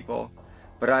most people,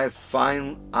 but I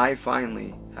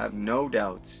finally have no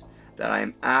doubts that I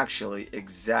am actually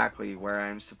exactly where I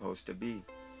am supposed to be.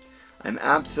 I'm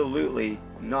absolutely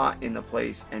not in the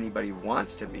place anybody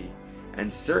wants to be,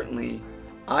 and certainly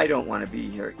I don't want to be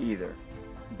here either,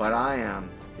 but I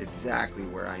am exactly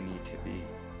where I need to be.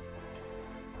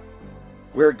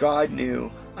 Where God knew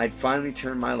I'd finally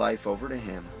turn my life over to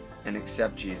Him and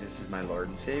accept Jesus as my Lord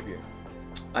and Savior.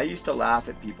 I used to laugh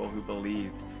at people who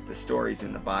believed the stories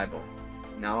in the Bible.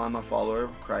 Now I'm a follower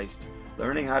of Christ,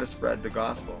 learning how to spread the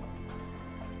gospel.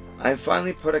 I've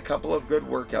finally put a couple of good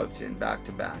workouts in back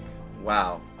to back.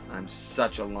 Wow, I'm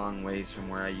such a long ways from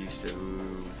where I used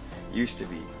to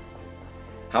be.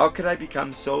 How could I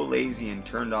become so lazy and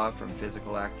turned off from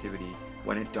physical activity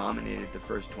when it dominated the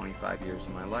first 25 years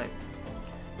of my life?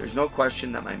 There's no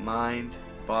question that my mind,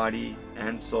 body,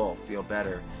 and soul feel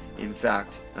better. In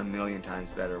fact, 1,000,000 times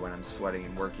better when I'm sweating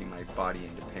and working my body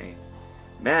into pain.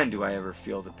 Man, do I ever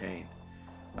feel the pain.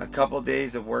 A couple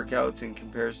days of workouts in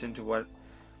comparison to what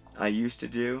I used to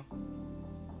do,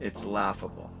 it's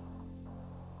laughable.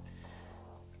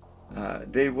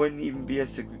 They wouldn't even be a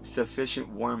sufficient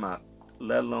warm-up,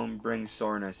 let alone bring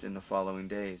soreness in the following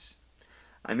days.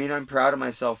 I mean, I'm proud of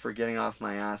myself for getting off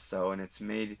my ass though, and it's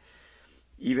made it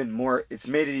even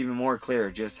more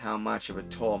clear just how much of a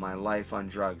toll my life on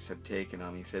drugs have taken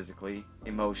on me physically,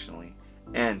 emotionally,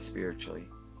 and spiritually.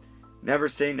 Never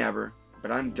say never,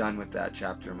 but I'm done with that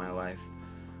chapter of my life.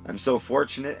 I'm so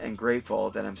fortunate and grateful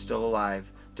that I'm still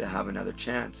alive to have another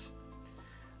chance.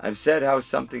 I've said how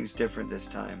something's different this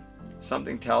time.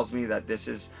 Something tells me that this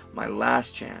is my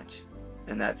last chance,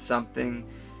 and that something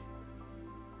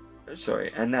is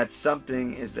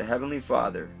the Heavenly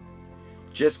Father.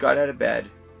 Just got out of bed,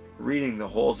 reading The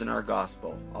Holes in Our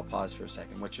Gospel. I'll pause for a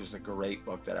second, which was a great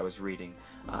book that I was reading.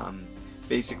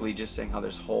 Basically just saying how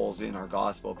there's holes in our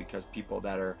gospel because people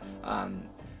that are,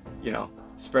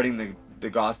 spreading the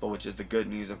gospel, which is the good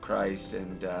news of Christ,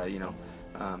 and,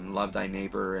 love thy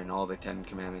neighbor and all the 10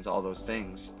 commandments, all those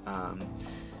things.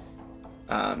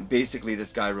 Basically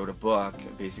this guy wrote a book,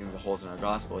 basically The Holes in Our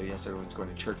Gospel. Yes, everyone's going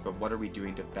to church, but what are we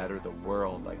doing to better the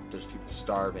world? Like, there's people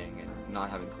starving and not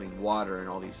having clean water and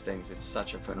all these things. It's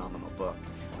such a phenomenal book.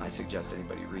 I suggest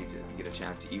anybody reads it if you get a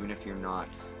chance, even if you're not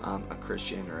a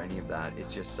Christian or any of that.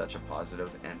 It's just such a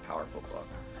positive and powerful book.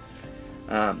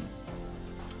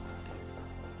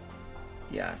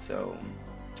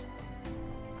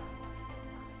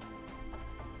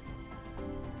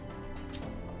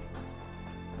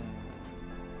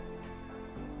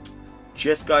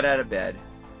 Just got out of bed,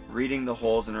 reading The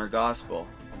Holes in Our Gospel.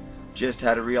 Just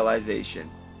had a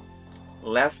realization.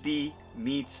 Lefty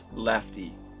meets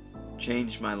lefty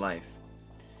changed my life.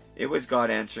 It was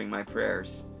God answering my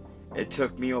prayers. It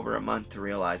took me over a month to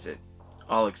realize it.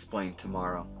 I'll explain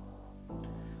tomorrow.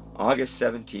 August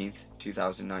 17th,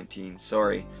 2019.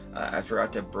 Sorry, I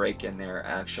forgot to break in there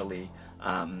actually.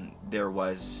 There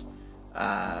was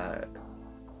a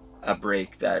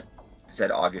break that said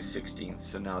August 16th,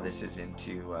 so now this is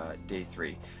into day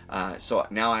 3. So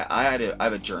now I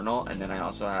have a journal, and then I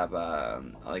also have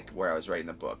where I was writing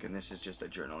the book, and this is just a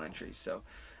journal entry. So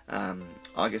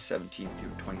August 17th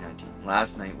through 2019.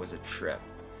 Last night was a trip.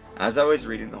 As I was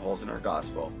reading The Holes in Our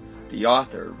Gospel, the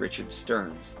author, Richard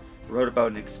Stearns, wrote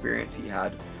about an experience he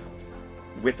had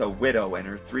with a widow and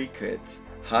her 3 kids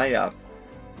high up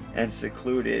and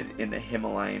secluded in the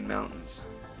Himalayan mountains.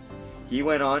 He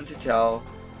went on to tell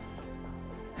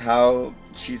how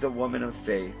she's a woman of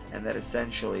faith and that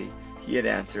essentially he had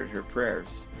answered her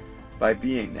prayers by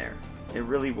being there. It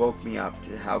really woke me up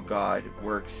to how God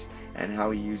works and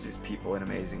how He uses people in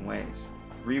amazing ways.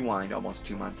 Rewind almost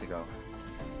 2 months ago.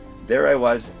 There I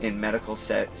was in medical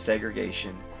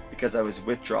segregation because I was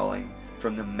withdrawing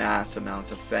from the mass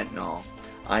amounts of fentanyl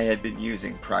I had been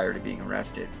using prior to being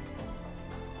arrested.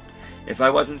 If I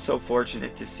wasn't so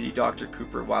fortunate to see Dr.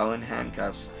 Cooper while in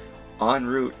handcuffs en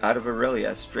route out of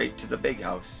Aurelia straight to the big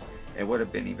house, it would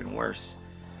have been even worse.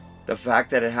 The fact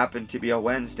that it happened to be a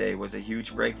Wednesday was a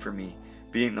huge break for me,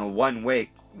 being the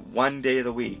one day of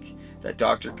the week that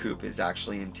Dr. Coop is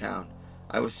actually in town.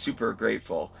 I was super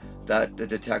grateful that the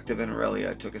detective in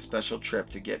Aurelia took a special trip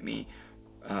to get me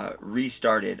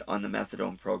restarted on the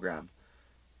methadone program.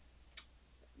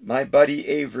 My buddy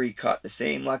Avery caught the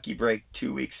same lucky break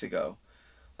 2 weeks ago.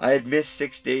 I had missed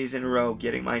 6 days in a row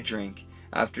getting my drink.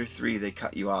 After 3, they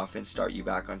cut you off and start you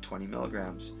back on 20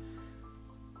 milligrams.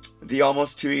 The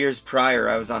almost 2 years prior,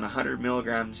 I was on 100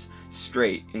 milligrams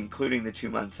straight, including the 2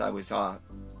 months I was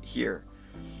here,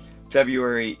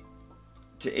 February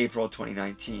to April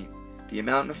 2019. The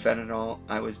amount of fentanyl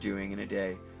I was doing in a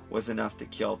day was enough to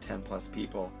kill 10 plus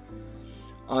people.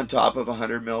 On top of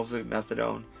 100 mils of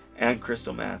methadone and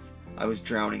crystal meth, I was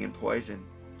drowning in poison.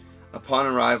 Upon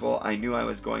arrival, I knew I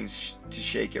was going to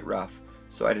shake it rough,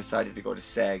 so I decided to go to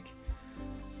SAG,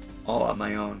 all on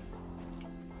my own.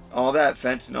 All that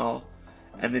fentanyl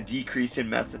and the decrease in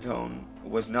methadone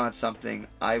was not something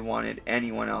I wanted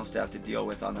anyone else to have to deal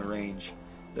with on the range.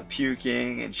 The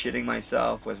puking and shitting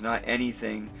myself was not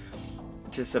anything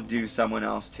to subdue someone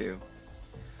else to.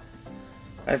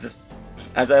 As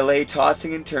I lay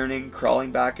tossing and turning,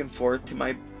 crawling back and forth to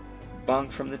my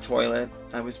bunk from the toilet,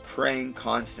 I was praying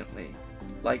constantly.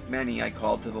 Like many, I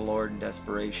called to the Lord in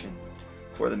desperation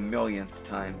for the millionth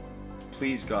time.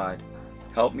 Please, God,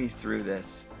 help me through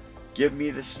this. Give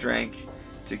me the strength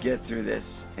to get through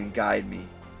this and guide me.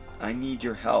 I need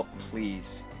your help,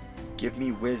 please. Give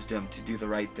me wisdom to do the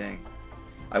right thing.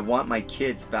 I want my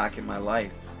kids back in my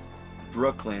life.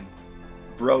 Brooklyn,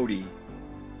 Brody,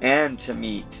 and to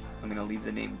meet. I'm going to leave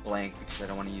the name blank because I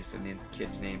don't want to use the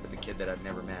kid's name, but the kid that I've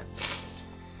never met.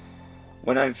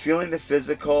 When I'm feeling the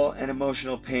physical and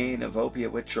emotional pain of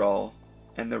opiate withdrawal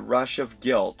and the rush of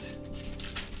guilt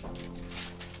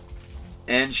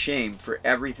and shame for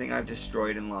everything I've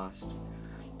destroyed and lost,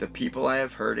 the people I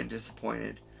have hurt and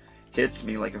disappointed hits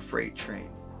me like a freight train.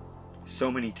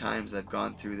 So many times I've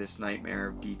gone through this nightmare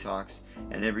of detox,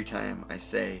 and every time I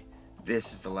say,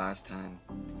 this is the last time.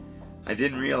 I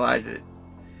didn't realize it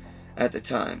at the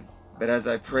time, but as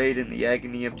I prayed in the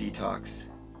agony of detox,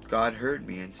 God heard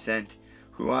me and sent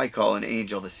who I call an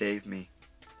angel to save me.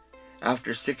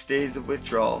 After 6 days of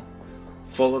withdrawal,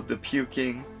 full of the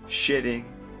puking, shitting,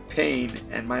 pain,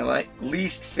 and my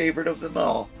least favorite of them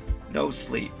all, no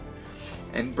sleep.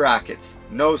 In brackets,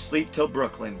 no sleep till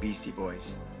Brooklyn, Beastie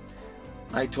Boys.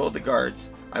 I told the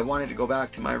guards I wanted to go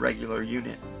back to my regular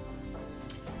unit,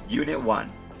 Unit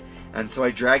 1, and so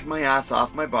I dragged my ass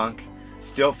off my bunk,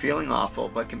 still feeling awful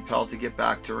but compelled to get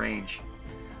back to range.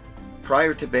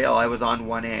 Prior to bail, I was on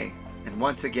 1A, and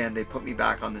once again they put me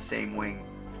back on the same wing.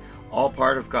 All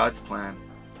part of God's plan.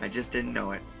 I just didn't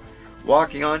know it.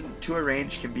 Walking on to a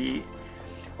range can be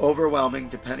overwhelming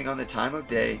depending on the time of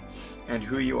day and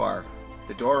who you are.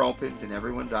 The door opens and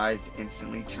everyone's eyes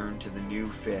instantly turn to the new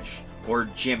fish, or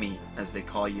Jimmy as they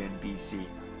call you in BC.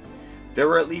 There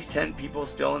were at least 10 people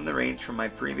still in the range from my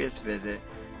previous visit,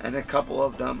 and a couple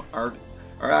of them are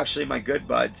actually my good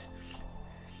buds.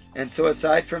 And so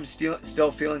aside from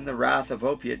still feeling the wrath of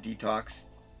opiate detox,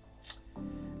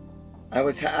 I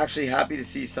was actually happy to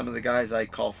see some of the guys I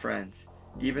call friends.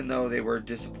 Even though they were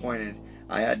disappointed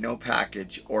I had no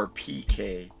package or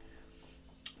PK,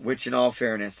 which in all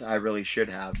fairness I really should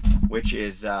have, which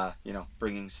is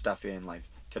bringing stuff in like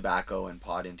tobacco and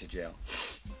pot into jail.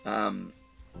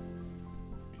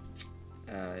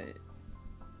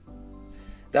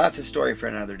 That's a story for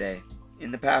another day.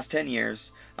 In the past 10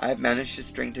 years, I have managed to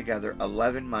string together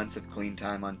 11 months of clean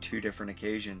time on 2 different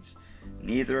occasions,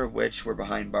 neither of which were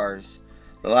behind bars.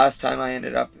 The last time I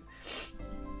ended up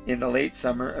in the late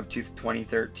summer of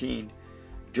 2013.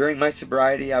 During my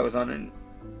sobriety, I was an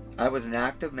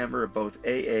active member of both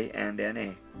AA and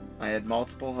NA. I had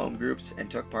multiple home groups and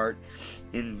took part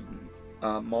in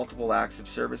multiple acts of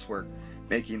service work,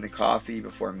 making the coffee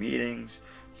before meetings,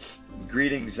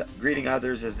 greeting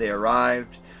others as they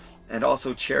arrived, and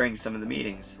also chairing some of the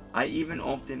meetings. I even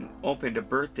opened a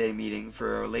birthday meeting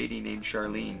for a lady named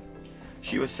Charlene.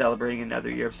 She was celebrating another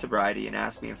year of sobriety and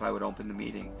asked me if I would open the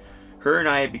meeting. Her and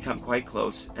I had become quite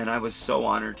close, and I was so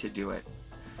honored to do it.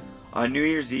 On New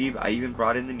Year's Eve, I even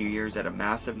brought in the New Year's at a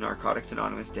massive Narcotics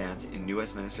Anonymous dance in New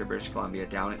Westminster, British Columbia,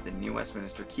 down at the New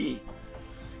Westminster Quay.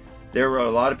 There were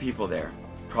a lot of people there,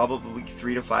 probably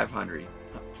 300 to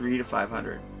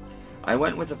 500. I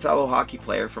went with a fellow hockey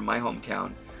player from my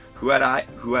hometown, who had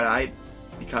I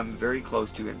become very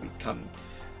close to and become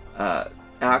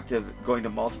active, going to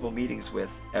multiple meetings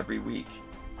with every week.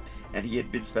 And he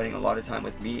had been spending a lot of time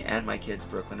with me and my kids,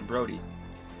 Brooklyn and Brody.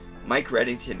 Mike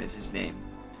Reddington is his name.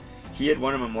 He had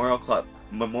won a Memorial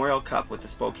Cup with the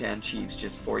Spokane Chiefs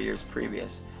just 4 years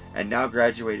previous, and now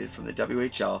graduated from the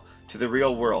WHL to the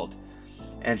real world.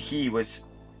 And he was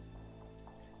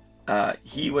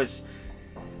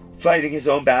fighting his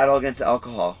own battle against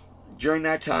alcohol. During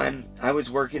that time, I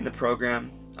was working the program.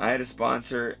 I had a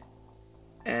sponsor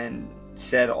and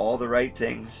said all the right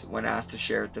things when asked to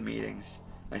share at the meetings.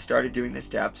 I started doing the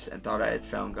steps and thought I had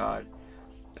found God.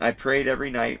 I prayed every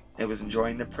night and was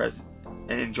enjoying the process.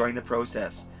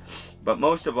 But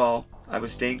most of all, I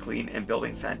was staying clean and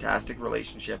building fantastic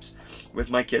relationships with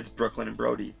my kids, Brooklyn and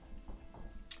Brody.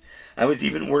 I was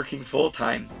even working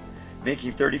full-time,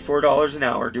 making $34 an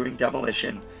hour doing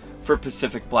demolition for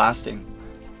Pacific Blasting.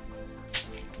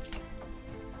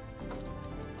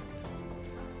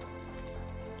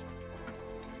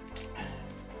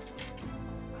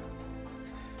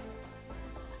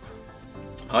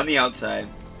 On the outside,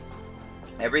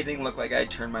 everything looked like I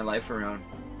had turned my life around.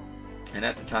 And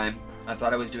at the time, I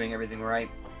thought I was doing everything right.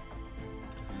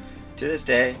 To this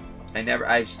day,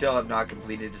 I still have not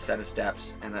completed a set of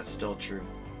steps, and that's still true.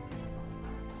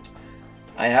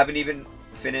 I haven't even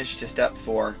finished to step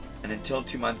 4, and until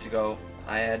 2 months ago,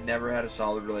 I had never had a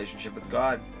solid relationship with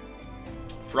God.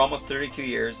 For almost 32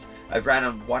 years, I've ran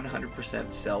on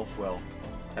 100% self-will.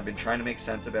 I've been trying to make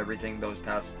sense of everything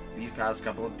these past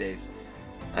couple of days.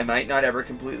 I might not ever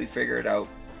completely figure it out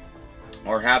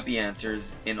or have the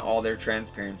answers in all their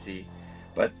transparency,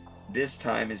 but this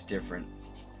time is different.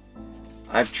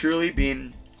 I've truly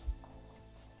been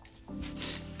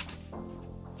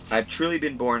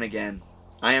born again.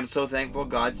 I am so thankful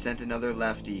God sent another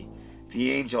Lefty,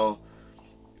 the angel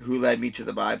who led me to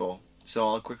the Bible. So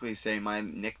I'll quickly say my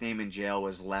nickname in jail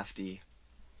was Lefty,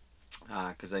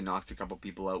 because I knocked a couple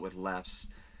people out with lefts.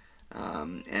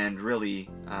 And really,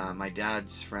 my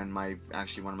dad's friend,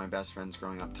 actually one of my best friends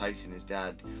growing up, Tyson, his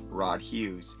dad, Rod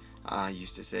Hughes,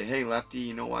 used to say, "Hey Lefty,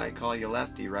 you know why I call you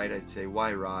Lefty, right?" I'd say,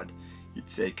 "Why, Rod?" He'd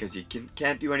say, "Because you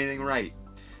can't do anything right."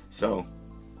 So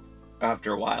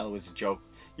after a while, it was a joke.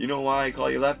 "You know why I call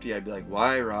you Lefty?" I'd be like,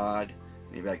 "Why, Rod?"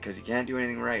 And he'd be like, "Because you can't do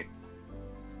anything right."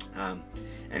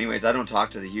 Anyways, I don't talk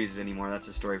to the Hugheses anymore. That's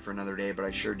a story for another day, but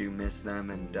I sure do miss them,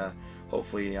 and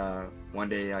hopefully one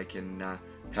day I can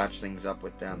patch things up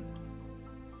with them.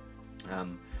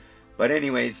 But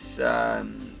anyways,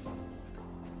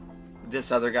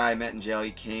 this other guy I met in jail,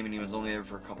 he came and he was only there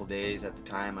for a couple days. At the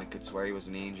time, I could swear he was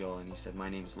an angel, and he said, "My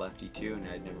name's Lefty too," and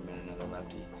I'd never met another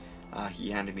Lefty. He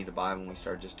handed me the Bible, and we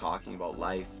started just talking about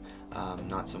life,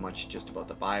 not so much just about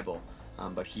the Bible,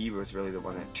 but he was really the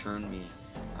one that turned me,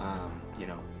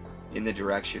 in the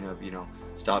direction of,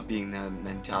 stop being the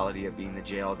mentality of being the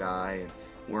jail guy and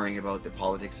worrying about the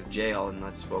politics of jail, and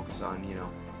let's focus on,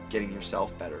 getting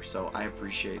yourself better. So I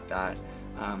appreciate that,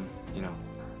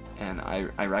 and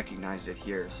I recognized it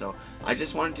here. So I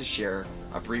just wanted to share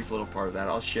a brief little part of that.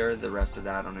 I'll share the rest of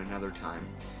that on another time.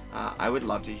 I would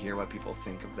love to hear what people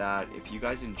think of that. If you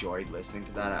guys enjoyed listening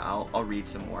to that, I'll read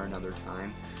some more another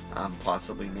time,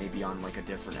 possibly maybe on like a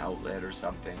different outlet or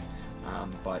something.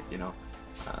 But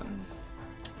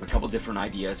a couple different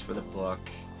ideas for the book,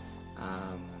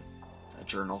 a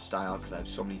journal style, because I have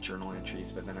so many journal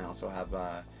entries, but then I also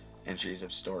have entries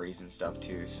of stories and stuff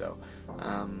too. So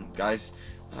guys,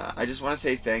 I just want to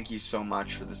say thank you so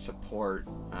much for the support.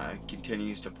 It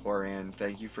continues to pour in.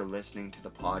 Thank you for listening to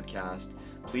the podcast.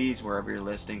 Please, wherever you're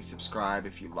listening, subscribe.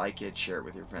 If you like it, share it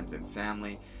with your friends and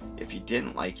family. If you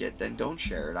didn't like it, then don't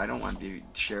share it. I don't want to be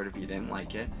shared if you didn't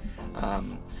like it.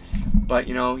 But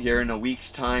here in a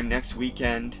week's time, next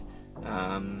weekend,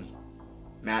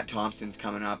 Matt Thompson's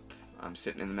coming up. I'm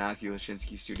sitting in the Matthew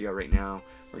Lashinsky studio right now.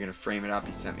 We're going to frame it up.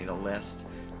 He sent me the list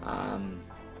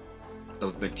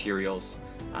of materials.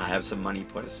 I have some money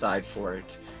put aside for it.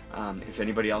 If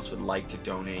anybody else would like to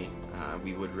donate,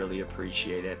 we would really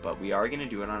appreciate it. But we are going to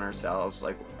do it on ourselves,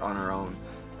 like on our own.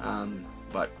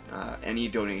 But any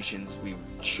donations we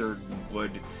sure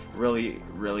would really,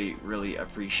 really, really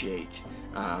appreciate.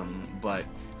 But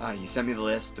he sent me the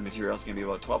list. The material's going to be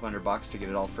about $1,200 to get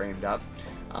it all framed up.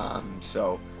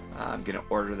 So I'm going to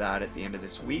order that at the end of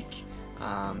this week.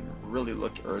 At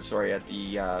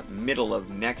the middle of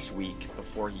next week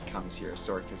before he comes here.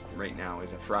 Sorry, because right now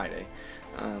is a Friday.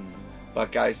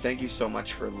 But guys, thank you so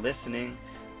much for listening.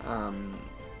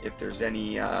 If there's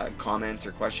any comments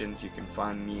or questions, you can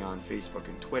find me on Facebook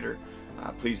and Twitter.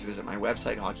 Please visit my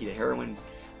website,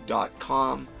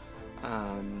 hockeytoheroin.com.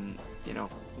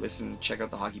 Check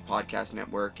out the Hockey Podcast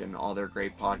Network and all their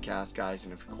great podcasts, guys.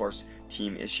 And of course,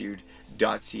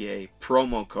 teamissued.ca,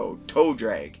 promo code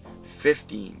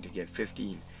TOEDRAG15 to get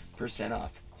 15%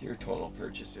 off your total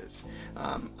purchases.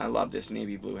 I love this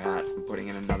navy blue hat. I'm putting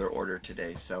in another order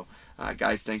today. So,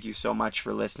 guys, thank you so much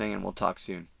for listening, and we'll talk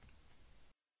soon.